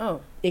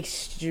 Oh.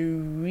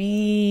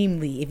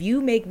 Extremely. If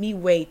you make me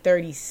wait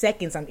 30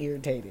 seconds, I'm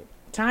irritated.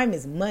 Time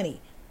is money.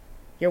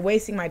 You're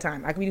wasting my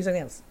time. I could be doing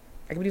something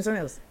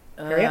else.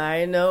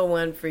 I know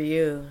one for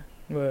you.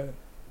 What?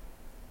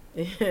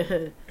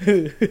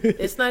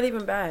 It's not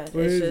even bad.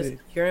 What it's is just it?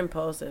 you're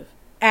impulsive.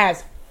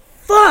 As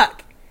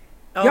fuck.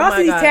 Oh Y'all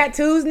see these God.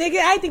 Tattoos, nigga?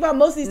 I didn't think about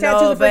most of these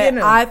tattoos before getting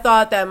them. I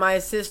thought that my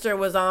sister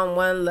was on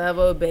one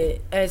level, but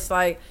it's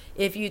like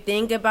if you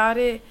think about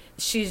it,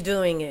 she's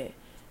doing it.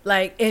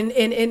 Like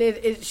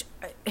it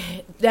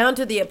down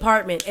to the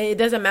apartment. It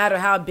doesn't matter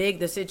how big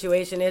the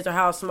situation is or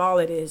how small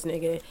it is,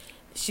 nigga.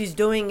 She's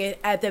doing it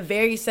at the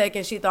very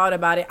second she thought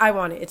about it. I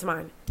want it. It's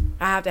mine.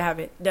 I have to have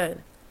it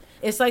done.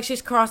 It's like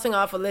she's crossing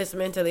off a list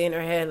mentally in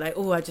her head. Like,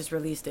 oh, I just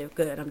released it.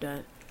 Good, I'm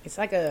done. It's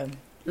like a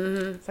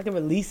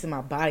release in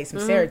my body. Some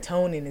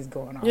serotonin is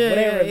going on.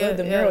 The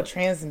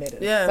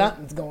neurotransmitters. Yeah.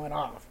 Something's going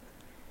off.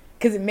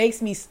 Because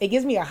it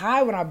gives me a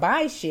high when I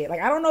buy shit. Like,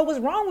 I don't know what's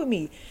wrong with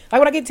me. Like,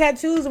 when I get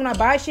tattoos, when I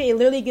buy shit, it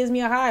literally gives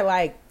me a high.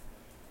 Like,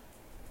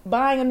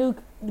 buying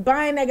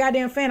that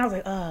goddamn fan, I was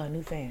like,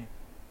 new fan.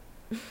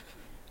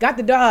 Got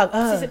the dog.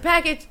 She said,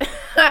 package.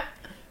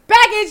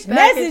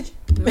 Message.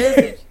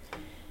 Message.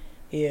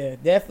 Yeah,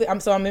 definitely.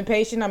 I'm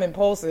impatient. I'm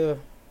impulsive.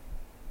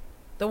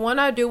 The one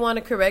I do want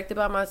to correct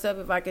about myself,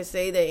 if I could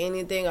say that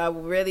anything, I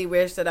really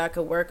wish that I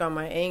could work on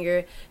my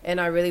anger, and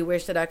I really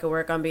wish that I could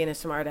work on being a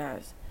smart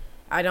ass.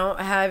 I don't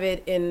have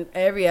it in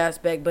every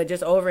aspect, but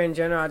just over in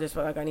general, I just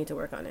feel like I need to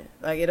work on it.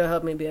 Like, it'll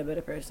help me be a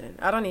better person.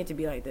 I don't need to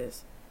be like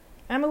this.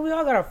 I mean, we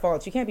all got our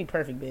faults. You can't be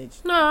perfect,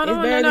 bitch. No, I'm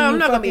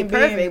not going to be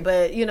perfect,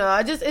 but, you know,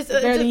 it's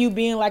better than you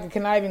being like a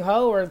conniving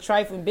hoe or a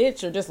trifling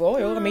bitch or just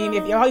loyal. I mean,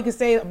 if all you can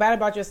say bad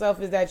about yourself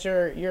is that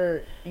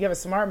you have a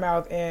smart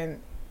mouth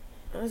and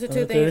those are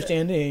two things.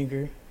 Understand the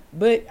anger.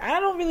 But I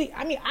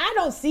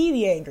don't see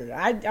the anger.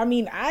 Because,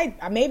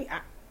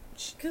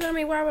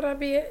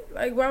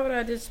 why would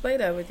I display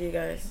that with you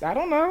guys? I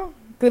don't know.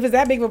 Because if it's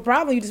that big of a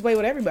problem, you display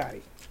with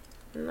everybody.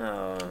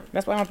 No.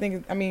 That's why I don't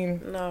think,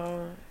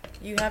 No.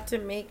 You have to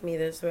make me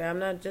this way. I'm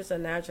not just a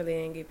naturally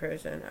angry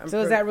person.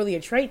 So is that really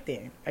a trait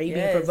then? Are you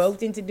being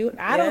provoked into doing it?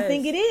 I don't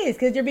think it is,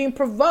 because you're being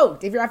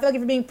provoked. I feel like if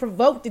you're being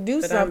provoked to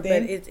do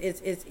something, but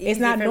it's easy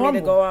not for normal me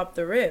to go off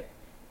the rip.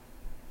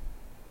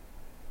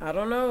 I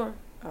don't know.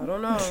 I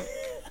don't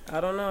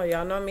know.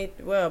 Y'all know me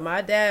well.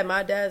 My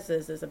dad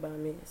says this about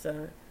me,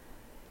 so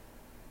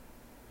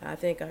I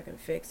think I can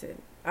fix it.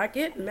 I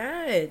get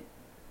mad.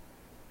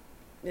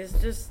 It's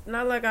just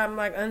not like I'm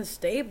like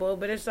unstable,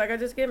 but it's like I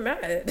just get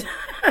mad.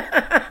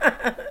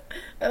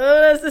 Oh,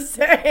 that's the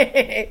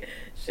same.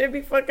 Should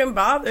be fucking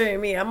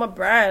bothering me. I'm a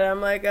brat. I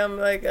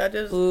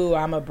just. Ooh,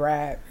 I'm a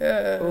brat.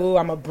 Ooh,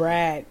 I'm a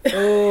brat.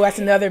 Ooh, that's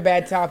another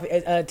bad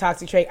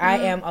toxic trait. I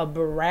am a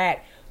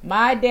brat.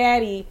 My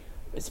daddy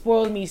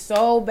spoiled me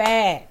so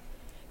bad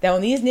that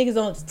when these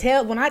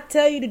niggas when I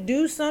tell you to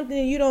do something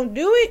and you don't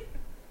do it,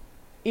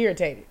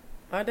 irritated.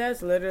 My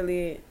dad's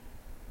literally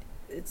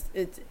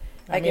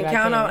I can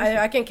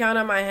count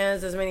on my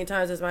hands as many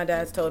times as my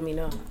dad's told me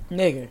no.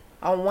 Nigga.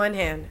 On one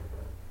hand,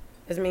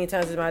 as many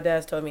times as my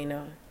dad's told me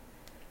no.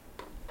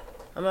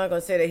 I'm not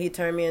gonna say that he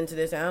turned me into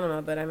this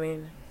animal, but I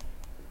mean,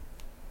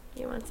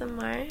 you want some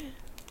more?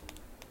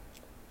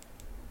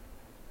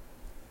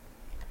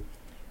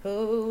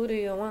 Who do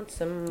you want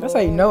some more? That's how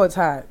you know it's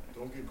hot.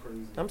 Don't get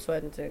crazy. I'm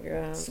sweating too,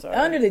 girl. I'm sorry.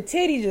 Under the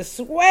titties, just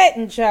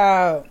sweating,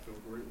 child. I feel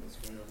great in this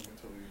family, I can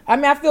tell you. I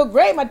mean, I feel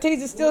great. My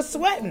titties are still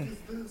sweating.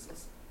 What is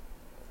this?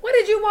 What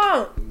did you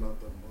want? Not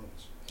that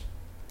much.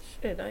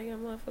 Shit, I got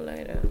more for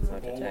later. I'm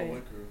about to All tell my you.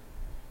 liquor.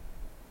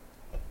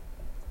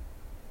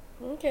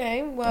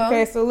 Okay, well.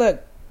 Okay, so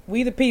look,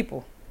 we the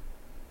people.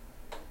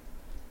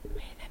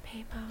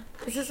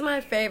 This is my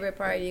favorite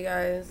part, you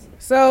guys.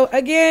 So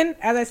again,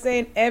 as I say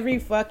in every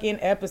fucking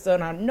episode,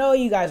 and I know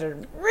you guys are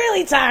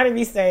really tired of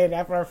me saying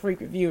that for our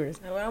frequent viewers.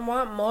 I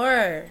want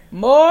more.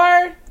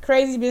 More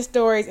crazy bitch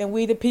stories and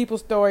we the people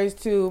stories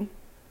to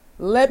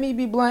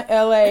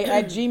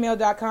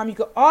letmebebluntla@gmail.com. You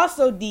can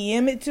also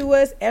DM it to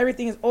us.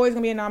 Everything is always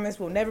gonna be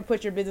anonymous. We'll never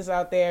put your business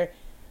out there.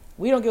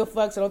 We don't give a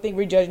fuck, so don't think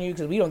we're judging you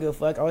because we don't give a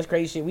fuck. All this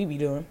crazy shit we be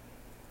doing.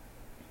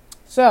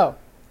 So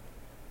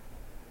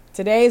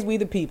today's we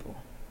the people.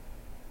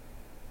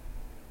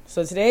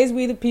 So today's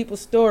we the people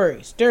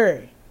story.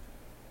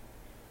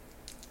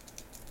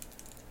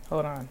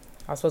 Hold on.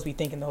 I was supposed to be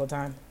thinking the whole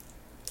time.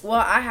 Well,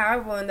 I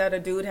have one that a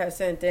dude has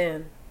sent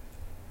in.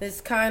 It's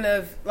kind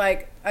of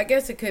like, I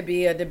guess it could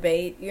be a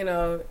debate, you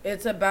know.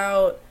 It's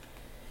about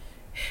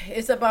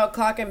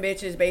clocking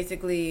bitches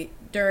basically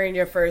during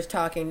your first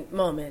talking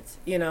moments,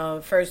 you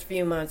know, first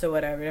few months or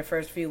whatever, the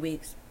first few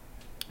weeks.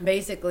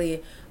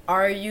 Basically,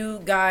 are you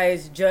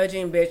guys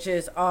judging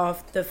bitches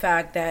off the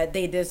fact that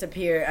they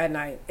disappear at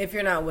night if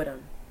you're not with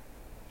them?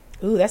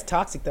 Ooh, that's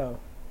toxic though.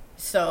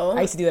 So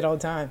I used to do that all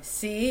the time.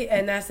 See,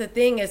 and that's the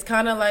thing. It's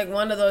kind of like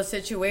one of those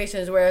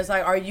situations where it's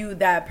like, are you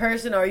that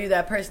person or are you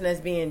that person that's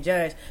being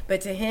judged?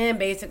 But to him,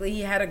 basically,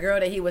 he had a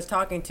girl that he was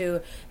talking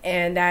to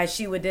and that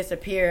she would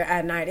disappear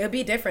at night. It'll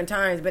be different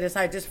times, but it's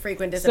like just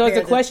frequent disappearances.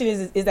 So the question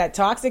is that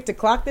toxic to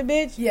clock the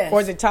bitch? Yes.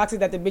 Or is it toxic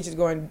that the bitch is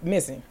going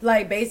missing?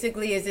 Like,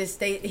 basically,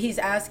 he's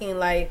asking,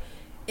 like,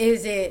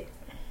 is it...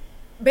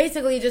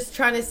 Basically, just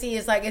trying to see,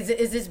 is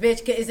this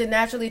bitch, is it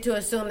naturally to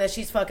assume that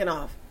she's fucking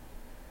off?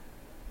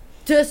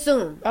 To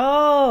assume.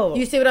 Oh.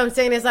 You see what I'm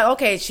saying? It's like,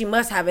 okay, she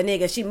must have a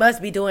nigga. She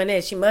must be doing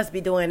this. She must be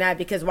doing that.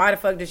 Because why the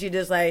fuck does she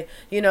just like,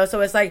 you know?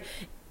 So it's like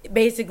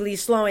basically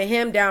slowing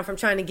him down from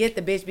trying to get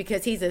the bitch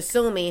because he's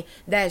assuming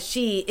that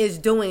she is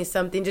doing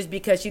something just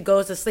because she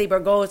goes to sleep or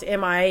goes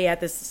MIA at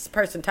this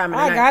person time of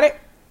the night. I got it.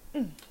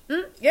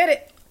 Get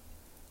it?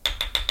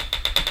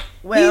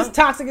 Well, he's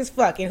toxic as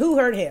fuck. And who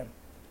hurt him?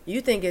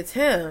 You think it's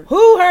him?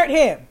 Who hurt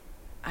him?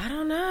 I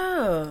don't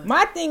know.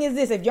 My thing is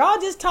this: if y'all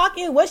just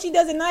talking, what she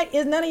does at night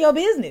is none of your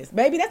business,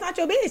 baby. That's not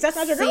your business. That's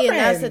not your girlfriend. And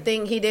that's the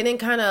thing. He didn't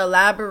kind of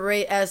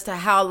elaborate as to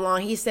how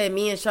long. He said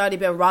me and Shawty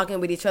been rocking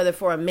with each other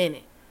for a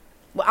minute.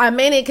 Well, I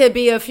mean, it could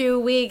be a few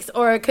weeks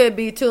or it could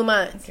be 2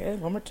 months. Okay,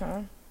 one more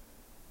time.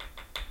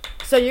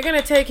 So you're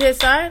gonna take his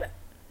side?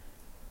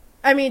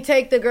 I mean,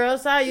 take the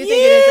girl's side? You think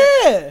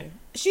it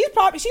is? She's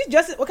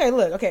just okay.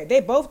 Look, okay,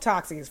 they both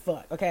toxic as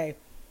fuck. Okay,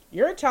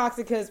 you're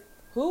toxic because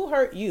who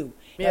hurt you?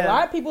 Yeah. A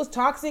lot of people's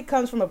toxic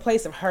comes from a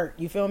place of hurt.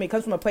 You feel me? It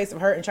comes from a place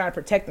of hurt and trying to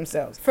protect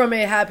themselves from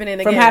it happening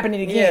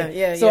again.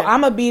 Yeah. So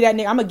I'm gonna be that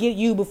nigga. I'm gonna get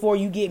you before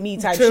you get me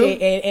type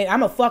shit, and I'm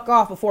gonna fuck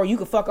off before you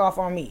can fuck off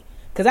on me.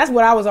 Cause that's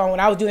what I was on when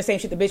I was doing the same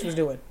shit the bitch was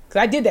doing. Cause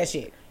I did that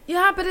shit.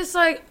 Yeah, but it's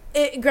like,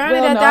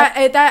 granted,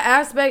 at that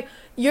aspect,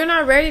 you're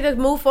not ready to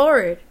move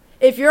forward.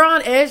 If you're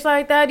on edge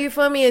like that, you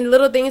feel me, and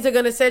little things are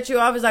gonna set you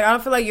off. It's like, I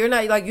don't feel like you're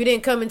not, like, you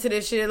didn't come into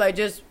this shit like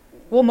just.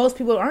 Well, most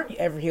people aren't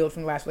ever healed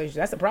from the last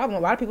relationship. That's the problem. A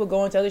lot of people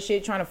go into other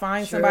shit trying to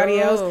find somebody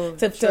else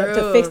to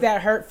fix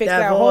that hurt, fix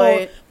that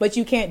hole. But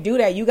you can't do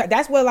that.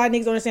 That's what a lot of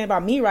niggas don't understand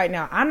about me right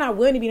now. I'm not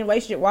willing to be in a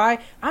relationship. Why?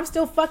 I'm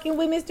still fucking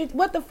with Mr.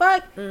 What the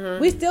fuck?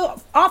 Mm-hmm. We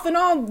still off and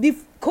on be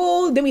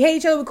cool. Then we hate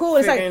each other.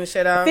 Cool. Figuring the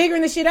shit out.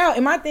 Figuring the shit out.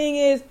 And my thing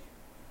is,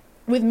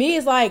 with me,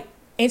 is like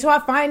until I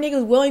find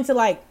niggas willing to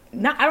like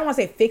not. I don't want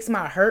to say fix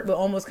my hurt, but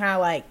almost kind of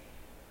like,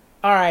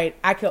 all right,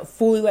 I could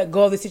fully let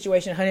go of the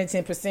situation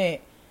 110%.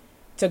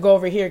 To go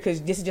over here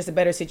because this is just a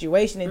better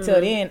situation.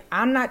 Until then,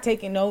 I'm not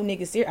taking no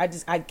nigga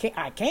serious. I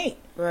can't.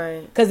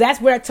 Right. Because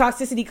that's where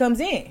toxicity comes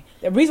in.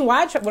 The reason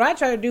why what I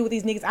try to do with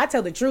these niggas, I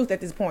tell the truth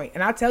at this point,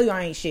 and I'll tell you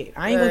I ain't shit.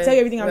 I ain't gonna tell you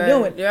everything I'm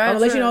doing. I'm gonna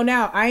let you know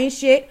now. I ain't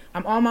shit.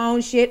 I'm on my own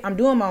shit. I'm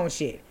doing my own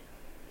shit.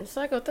 It's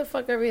like, what the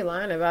fuck are we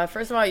lying about?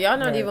 First of all, y'all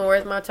not even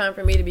worth my time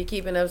for me to be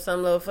keeping up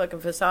some little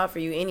fucking facade for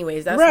you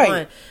anyways. That's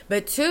one.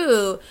 But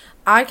two,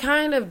 I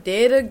kind of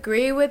did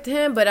agree with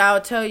him, but I'll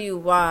tell you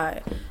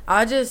why.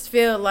 I just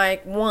feel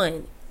like,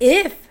 one,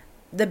 if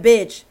the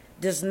bitch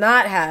does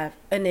not have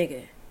a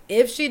nigga,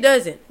 if she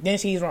doesn't, then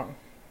she's wrong.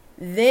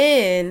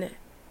 Then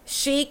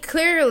she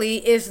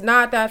clearly is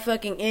not that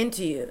fucking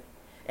into you.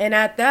 And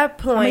at that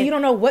point, I mean, you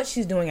don't know what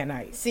she's doing at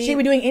night. She could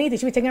be doing anything.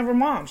 She could be taking care of her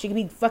mom. She could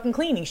be fucking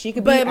cleaning. She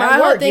could be at work. But my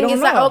whole thing is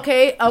like,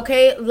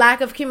 okay, lack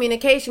of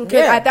communication.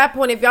 Because at that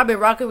point, if y'all been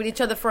rocking with each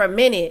other for a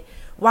minute,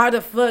 why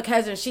the fuck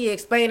hasn't she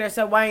explained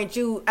herself? Why ain't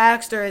you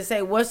asked her and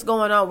say what's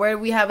going on? Where do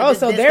we have a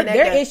so their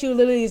issue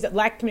literally is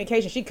lack of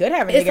communication. She could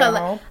have a nigga at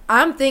home.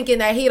 I'm thinking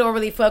that he don't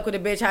really fuck with a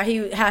bitch how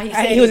he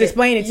said he was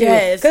explaining to you.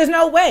 Because there's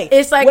no way.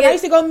 It's like when I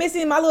used to go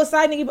missing, my little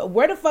side nigga,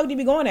 where the fuck did you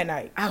be going that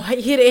night?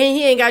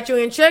 He ain't got you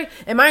in check.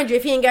 And mind you,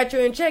 if he ain't got you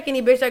in check,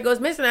 any bitch that goes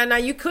missing that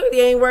night, you clearly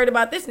ain't worried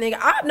about this nigga.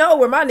 I know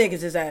where my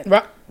niggas is at.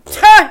 Right.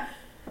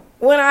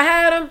 When I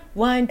had him,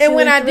 1, 2, and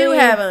when and I do 3.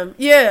 have him,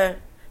 yeah.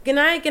 Good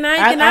night.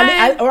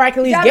 Or I can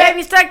at least y'all guess.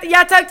 babies tucked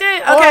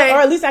in? Okay. Or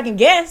at least I can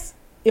guess.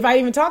 If I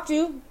even talk to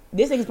you,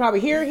 this nigga's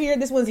probably here.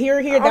 This one's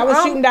here. That was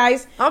shooting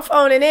dice. I'm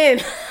phoning in.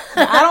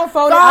 I don't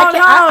phone in.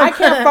 I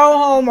can't phone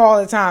home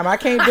all the time. I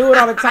can't do it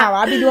all the time.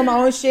 I be doing my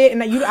own shit,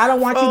 and I don't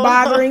want you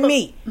bothering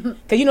me.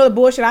 Because you know the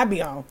bullshit I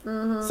be on.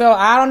 Mm-hmm. So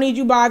I don't need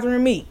you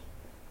bothering me.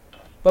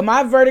 But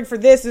my verdict for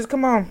this is,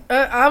 come on.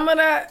 I'm going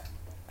to...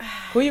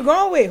 Who you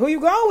going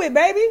with,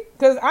 baby?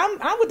 Because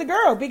I'm with the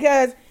girl.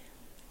 Because...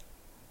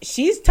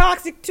 she's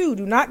toxic too.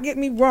 Do not get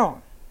me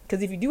wrong.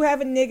 Because if you do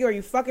have a nigga or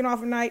you fucking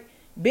off a night,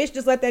 bitch,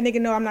 just let that nigga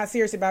know I'm not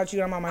serious about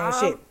you. I'm on my own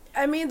shit.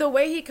 I mean, the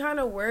way he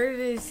kind of worded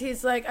it is,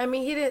 he's like, I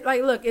mean, he didn't,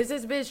 like, look, is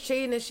this bitch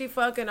cheating? Is she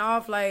fucking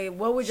off? Like,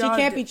 what would y'all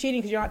She can't be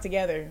cheating because you're not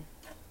together.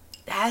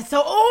 That's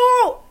so,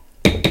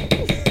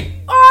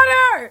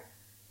 order!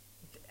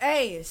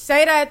 Hey,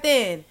 say that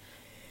then.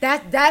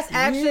 That's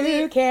actually...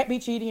 You can't be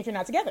cheating if you're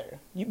not together.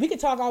 We could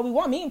talk all we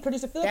want. Me and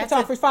producer Phil could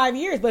talk for 5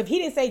 years, but if he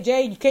didn't say,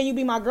 Jay, can you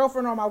be my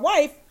girlfriend or my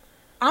wife?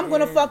 I'm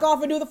going to fuck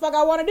off and do the fuck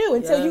I want to do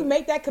until you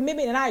make that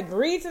commitment and I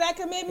agree to that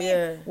commitment.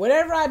 Yeah.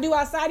 Whatever I do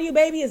outside of you,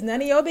 baby, is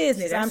none of your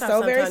business. I'm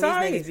so very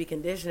sorry. These niggas be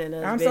conditioning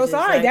us. I'm so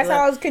sorry. Like, that's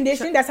how I was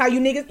conditioned. That's how you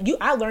niggas...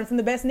 I learned from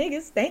the best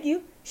niggas. Thank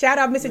you. Shout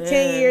out Mr.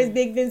 10 Years,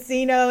 Big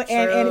Vincino,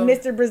 and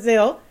Mr.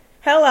 Brazil.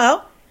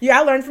 Hello. Yeah,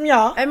 I learned from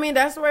y'all. I mean,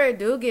 that's where it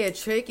do get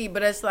tricky,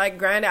 but it's like,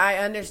 granted, I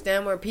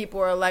understand where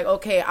people are like,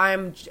 okay,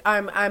 I'm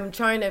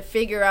trying to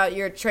figure out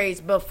your traits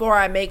before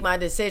I make my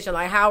decision.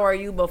 Like, how are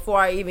you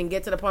before I even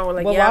get to the point where,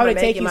 like, but why would it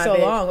take you so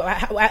long?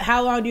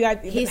 How long do you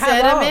got? He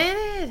said a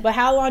minute. But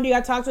how long do you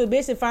got to talk to a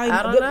bitch and finally,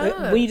 I don't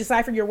know. when you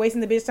decipher you're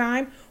wasting the bitch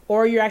time,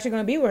 or you're actually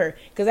going to be with her?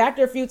 Because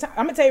after a few times,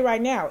 I'm gonna tell you right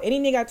now,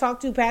 any nigga I talk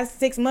to past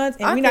 6 months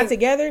and we're not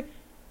together,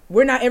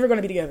 we're not ever going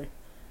to be together.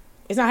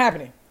 It's not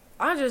happening.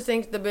 I just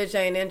think the bitch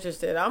ain't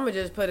interested. I'm gonna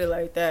just put it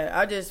like that.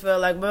 I just feel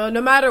like, well,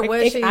 no matter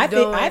what she's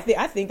doing, I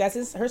think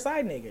that's her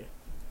side nigga.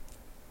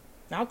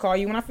 I'll call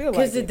you when I feel like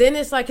it. Because then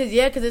it's like,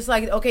 because it's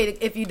like, okay,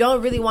 if you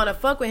don't really want to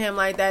fuck with him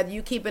like that,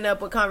 you keeping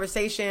up with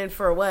conversation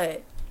for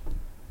what?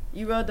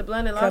 You wrote the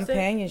blunt and lost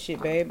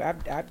companionship, babe.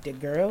 I did,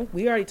 girl.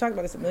 We already talked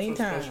about this a million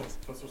times.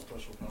 That's her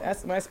special power.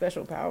 That's my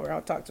special power.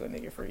 I'll talk to a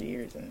nigga for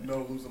years and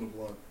no losing the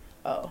blood.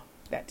 Oh,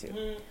 that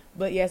too.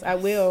 But yes, I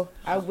will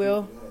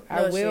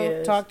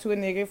talk to a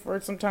nigga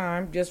for some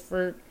time, just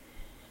for,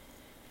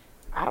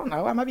 I don't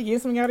know, I might be getting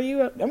something out of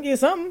you. I'm getting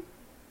something.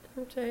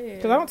 I'm telling you.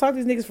 Because I don't talk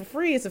to these niggas for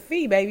free. It's a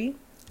fee, baby.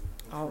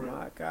 Oh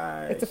my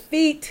God. It's a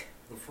feat.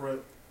 The fret.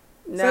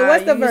 So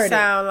what's the verdict?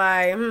 Sound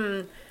like,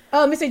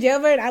 Oh, Mr.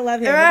 Jailbird, I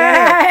love him.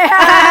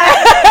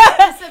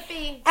 It's a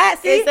fee.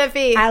 It's a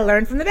fee. I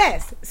learned from the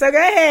best. So go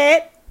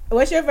ahead.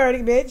 What's your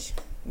verdict, bitch?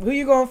 Who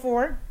you going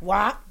for?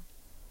 WAP?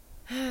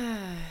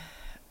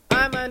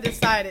 I'm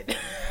undecided.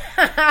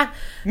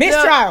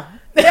 Mistrial.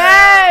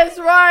 Yes,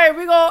 right.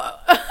 We're going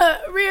to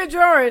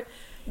readjourn.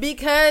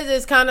 Because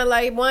it's kind of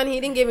like, one, he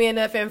didn't give me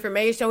enough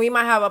information. We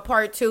might have a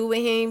part 2 with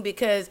him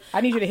because... I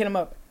need you to hit him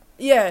up.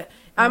 Yeah.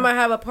 I might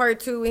have a part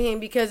 2 with him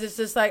because it's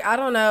just like, I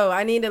don't know.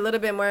 I need a little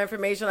bit more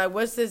information. Like,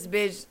 what's this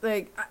bitch?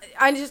 Like,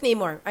 I just need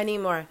more. I need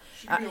more.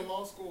 She could be in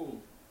law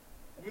school.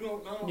 We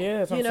don't know. Yeah,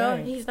 that's what I'm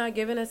saying. He's not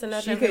giving us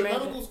enough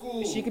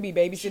information. She could be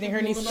babysitting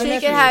her niece.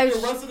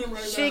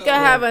 She could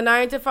have a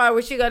 9 to 5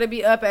 where she got to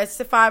be up at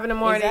 5 in the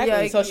morning.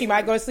 Exactly. So she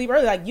might go to sleep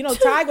early. Like,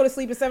 Ty go to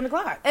sleep at 7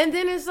 o'clock. And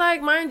then it's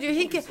like, mind you,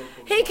 he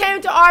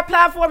came to our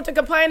platform to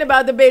complain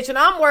about the bitch, and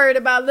I'm worried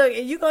about, look,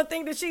 you gonna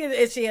think that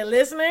is she a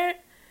listener?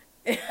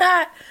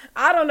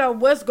 I don't know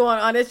what's going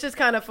on. It's just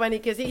kind of funny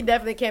because he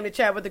definitely came to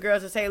chat with the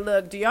girls and say,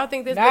 look, do y'all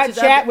think this bitch is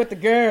up? Not chat with the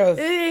girls.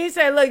 He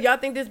said, look, y'all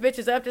think this bitch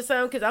is up to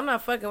something? Because I'm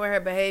not fucking with her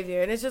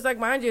behavior. And it's just like,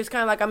 mind you, it's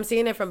kind of like I'm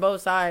seeing it from both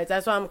sides.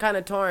 That's why I'm kind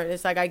of torn.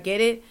 It's like, I get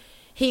it.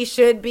 He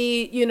should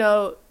be,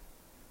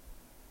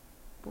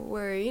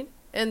 worried.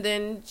 And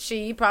then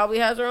she probably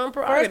has her own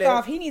prerogative. First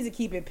off, he needs to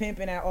keep it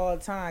pimping at all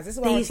times. This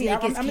is why I'm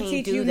going to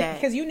teach you that.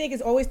 Because you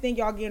niggas always think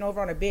y'all getting over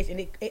on a bitch.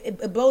 And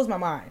it blows my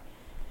mind.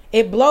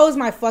 It blows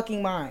my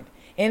fucking mind.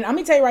 And I'm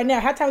going to tell you right now,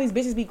 how time these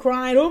bitches be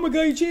crying, oh my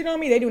God, you cheated on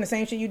me. They doing the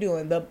same shit you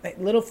doing. The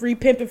little free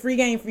pimp and free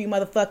game for you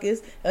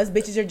motherfuckers. Us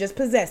bitches are just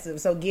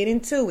possessive. So get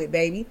into it,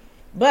 baby.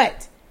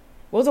 But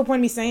what was the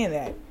point of me saying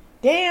that?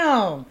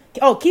 Damn.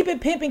 Oh, keep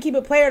it pimping, keep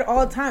it player at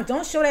all times.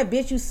 Don't show that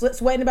bitch you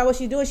sweating about what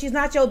she's doing. She's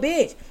not your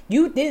bitch.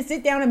 You didn't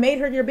sit down and made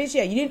her your bitch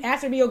yet. You didn't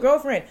ask her to be your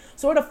girlfriend.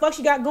 So what the fuck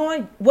she got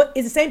going? What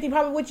is the same thing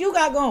probably what you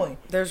got going?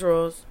 There's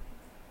rules.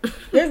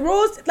 There's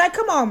rules? Like,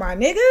 come on, my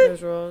nigga.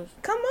 There's rules.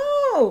 Come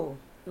on.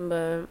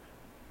 But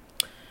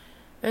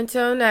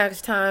Until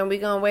next time, we're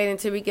going to wait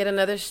until we get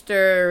another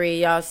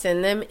story. Y'all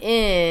send them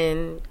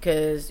in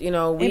because, we...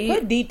 And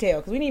put detail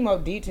because we need more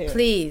detail.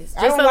 Please.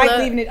 I don't like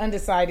leaving it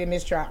undecided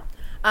mistrial.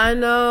 I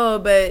know,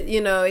 but,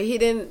 he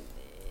didn't...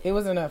 It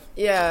was enough.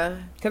 Yeah.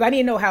 Because I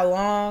need to know how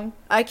long.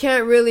 I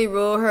can't really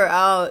rule her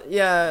out,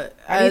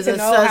 as a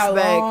suspect. How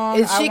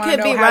long. She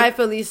could be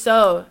rightfully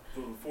so.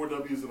 4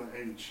 W's and an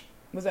H.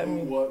 What's that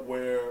mean? What,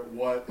 where,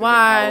 what,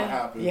 why, how it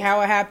happened. Yeah,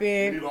 how it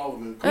happened. We need all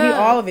of it. We need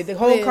all of it. The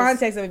whole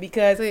context of it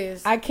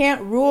because I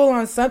can't rule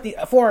on something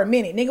for a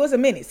minute. Nigga, what's a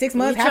minute? 6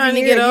 months, half a year.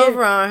 Trying to get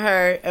over on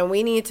her, and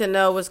we need to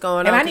know what's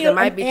going on because it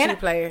might be two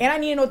players. And I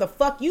need to know what the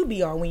fuck you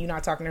be on when you're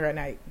not talking to her at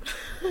night.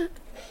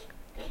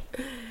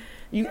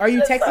 Are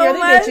you texting other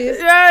bitches?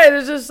 Yeah,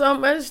 there's just so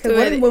much to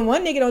it. When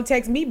one nigga don't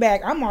text me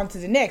back, I'm on to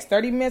the next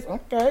 30 minutes.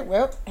 Okay,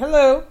 well,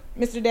 hello,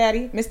 Mr.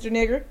 Daddy, Mr.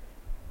 Nigger,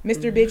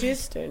 Mr.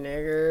 Bitches.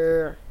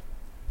 Mr.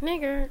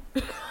 Nigger.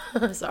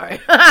 Sorry.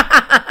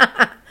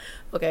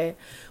 Okay,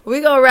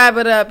 we gonna wrap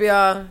it up,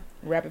 y'all.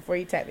 Wrap it before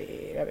you tap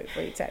it. Wrap it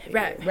before you tap it.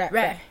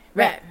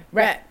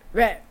 Rap.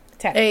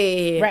 Tap.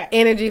 Hey, rap.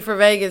 Energy for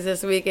Vegas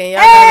this weekend.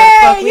 Y'all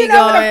Hey, you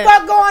know what the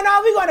fuck going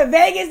on? We going to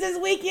Vegas this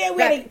weekend.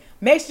 We gotta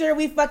make sure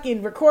we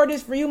fucking record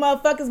this for you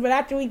motherfuckers. But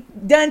after we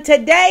done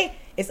today,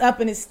 it's up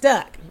and it's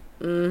stuck.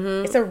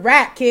 Mm-hmm. It's a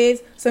wrap,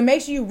 kids. So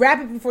make sure you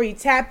wrap it before you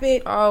tap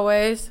it.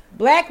 Always.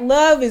 Black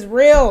love is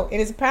real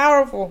and it's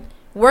powerful.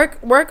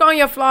 Work on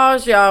your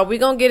flaws, y'all. We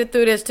gonna get it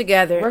through this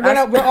together.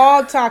 We're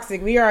all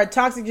toxic. We are a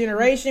toxic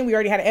generation. We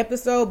already had an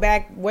episode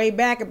way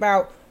back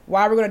about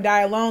why we're gonna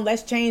die alone.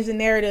 Let's change the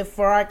narrative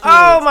for our kids.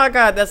 Oh my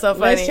God, that's so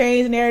funny. Let's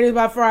change the narrative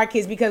for our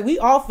kids because we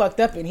all fucked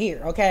up in here.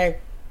 Okay,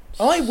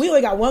 we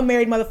only got one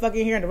married motherfucker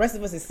in here, and the rest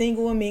of us is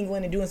single and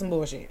mingling and doing some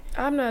bullshit.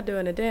 I'm not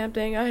doing a damn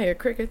thing. I hear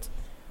crickets.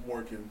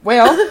 Working.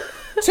 Well,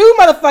 2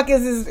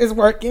 motherfuckers is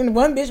working.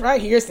 One bitch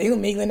right here single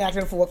mingling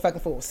acting a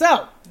fucking fool.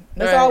 So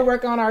let's all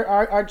work on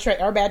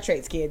our bad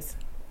traits, kids.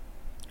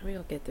 We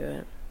gonna get through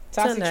it.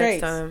 Toxic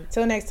traits.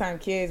 Till next time,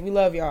 kids. We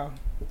love y'all.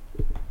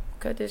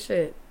 Cut this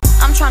shit.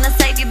 I'm tryna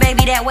save you,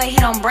 baby, that way he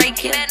don't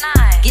break you.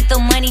 Get the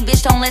money,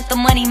 bitch, don't let the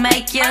money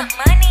make you.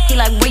 He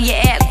like, where you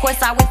at?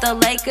 Courtside with the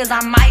Lakers.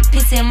 I might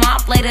piss him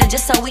off later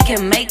just so we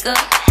can make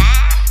up.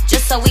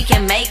 Just so we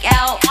can make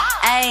out.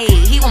 Ayy,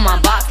 he want my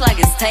box like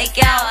it's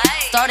takeout.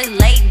 Started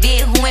late,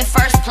 bid who in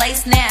first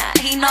place now.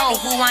 He know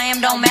who I am,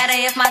 don't matter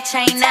if my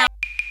chain now.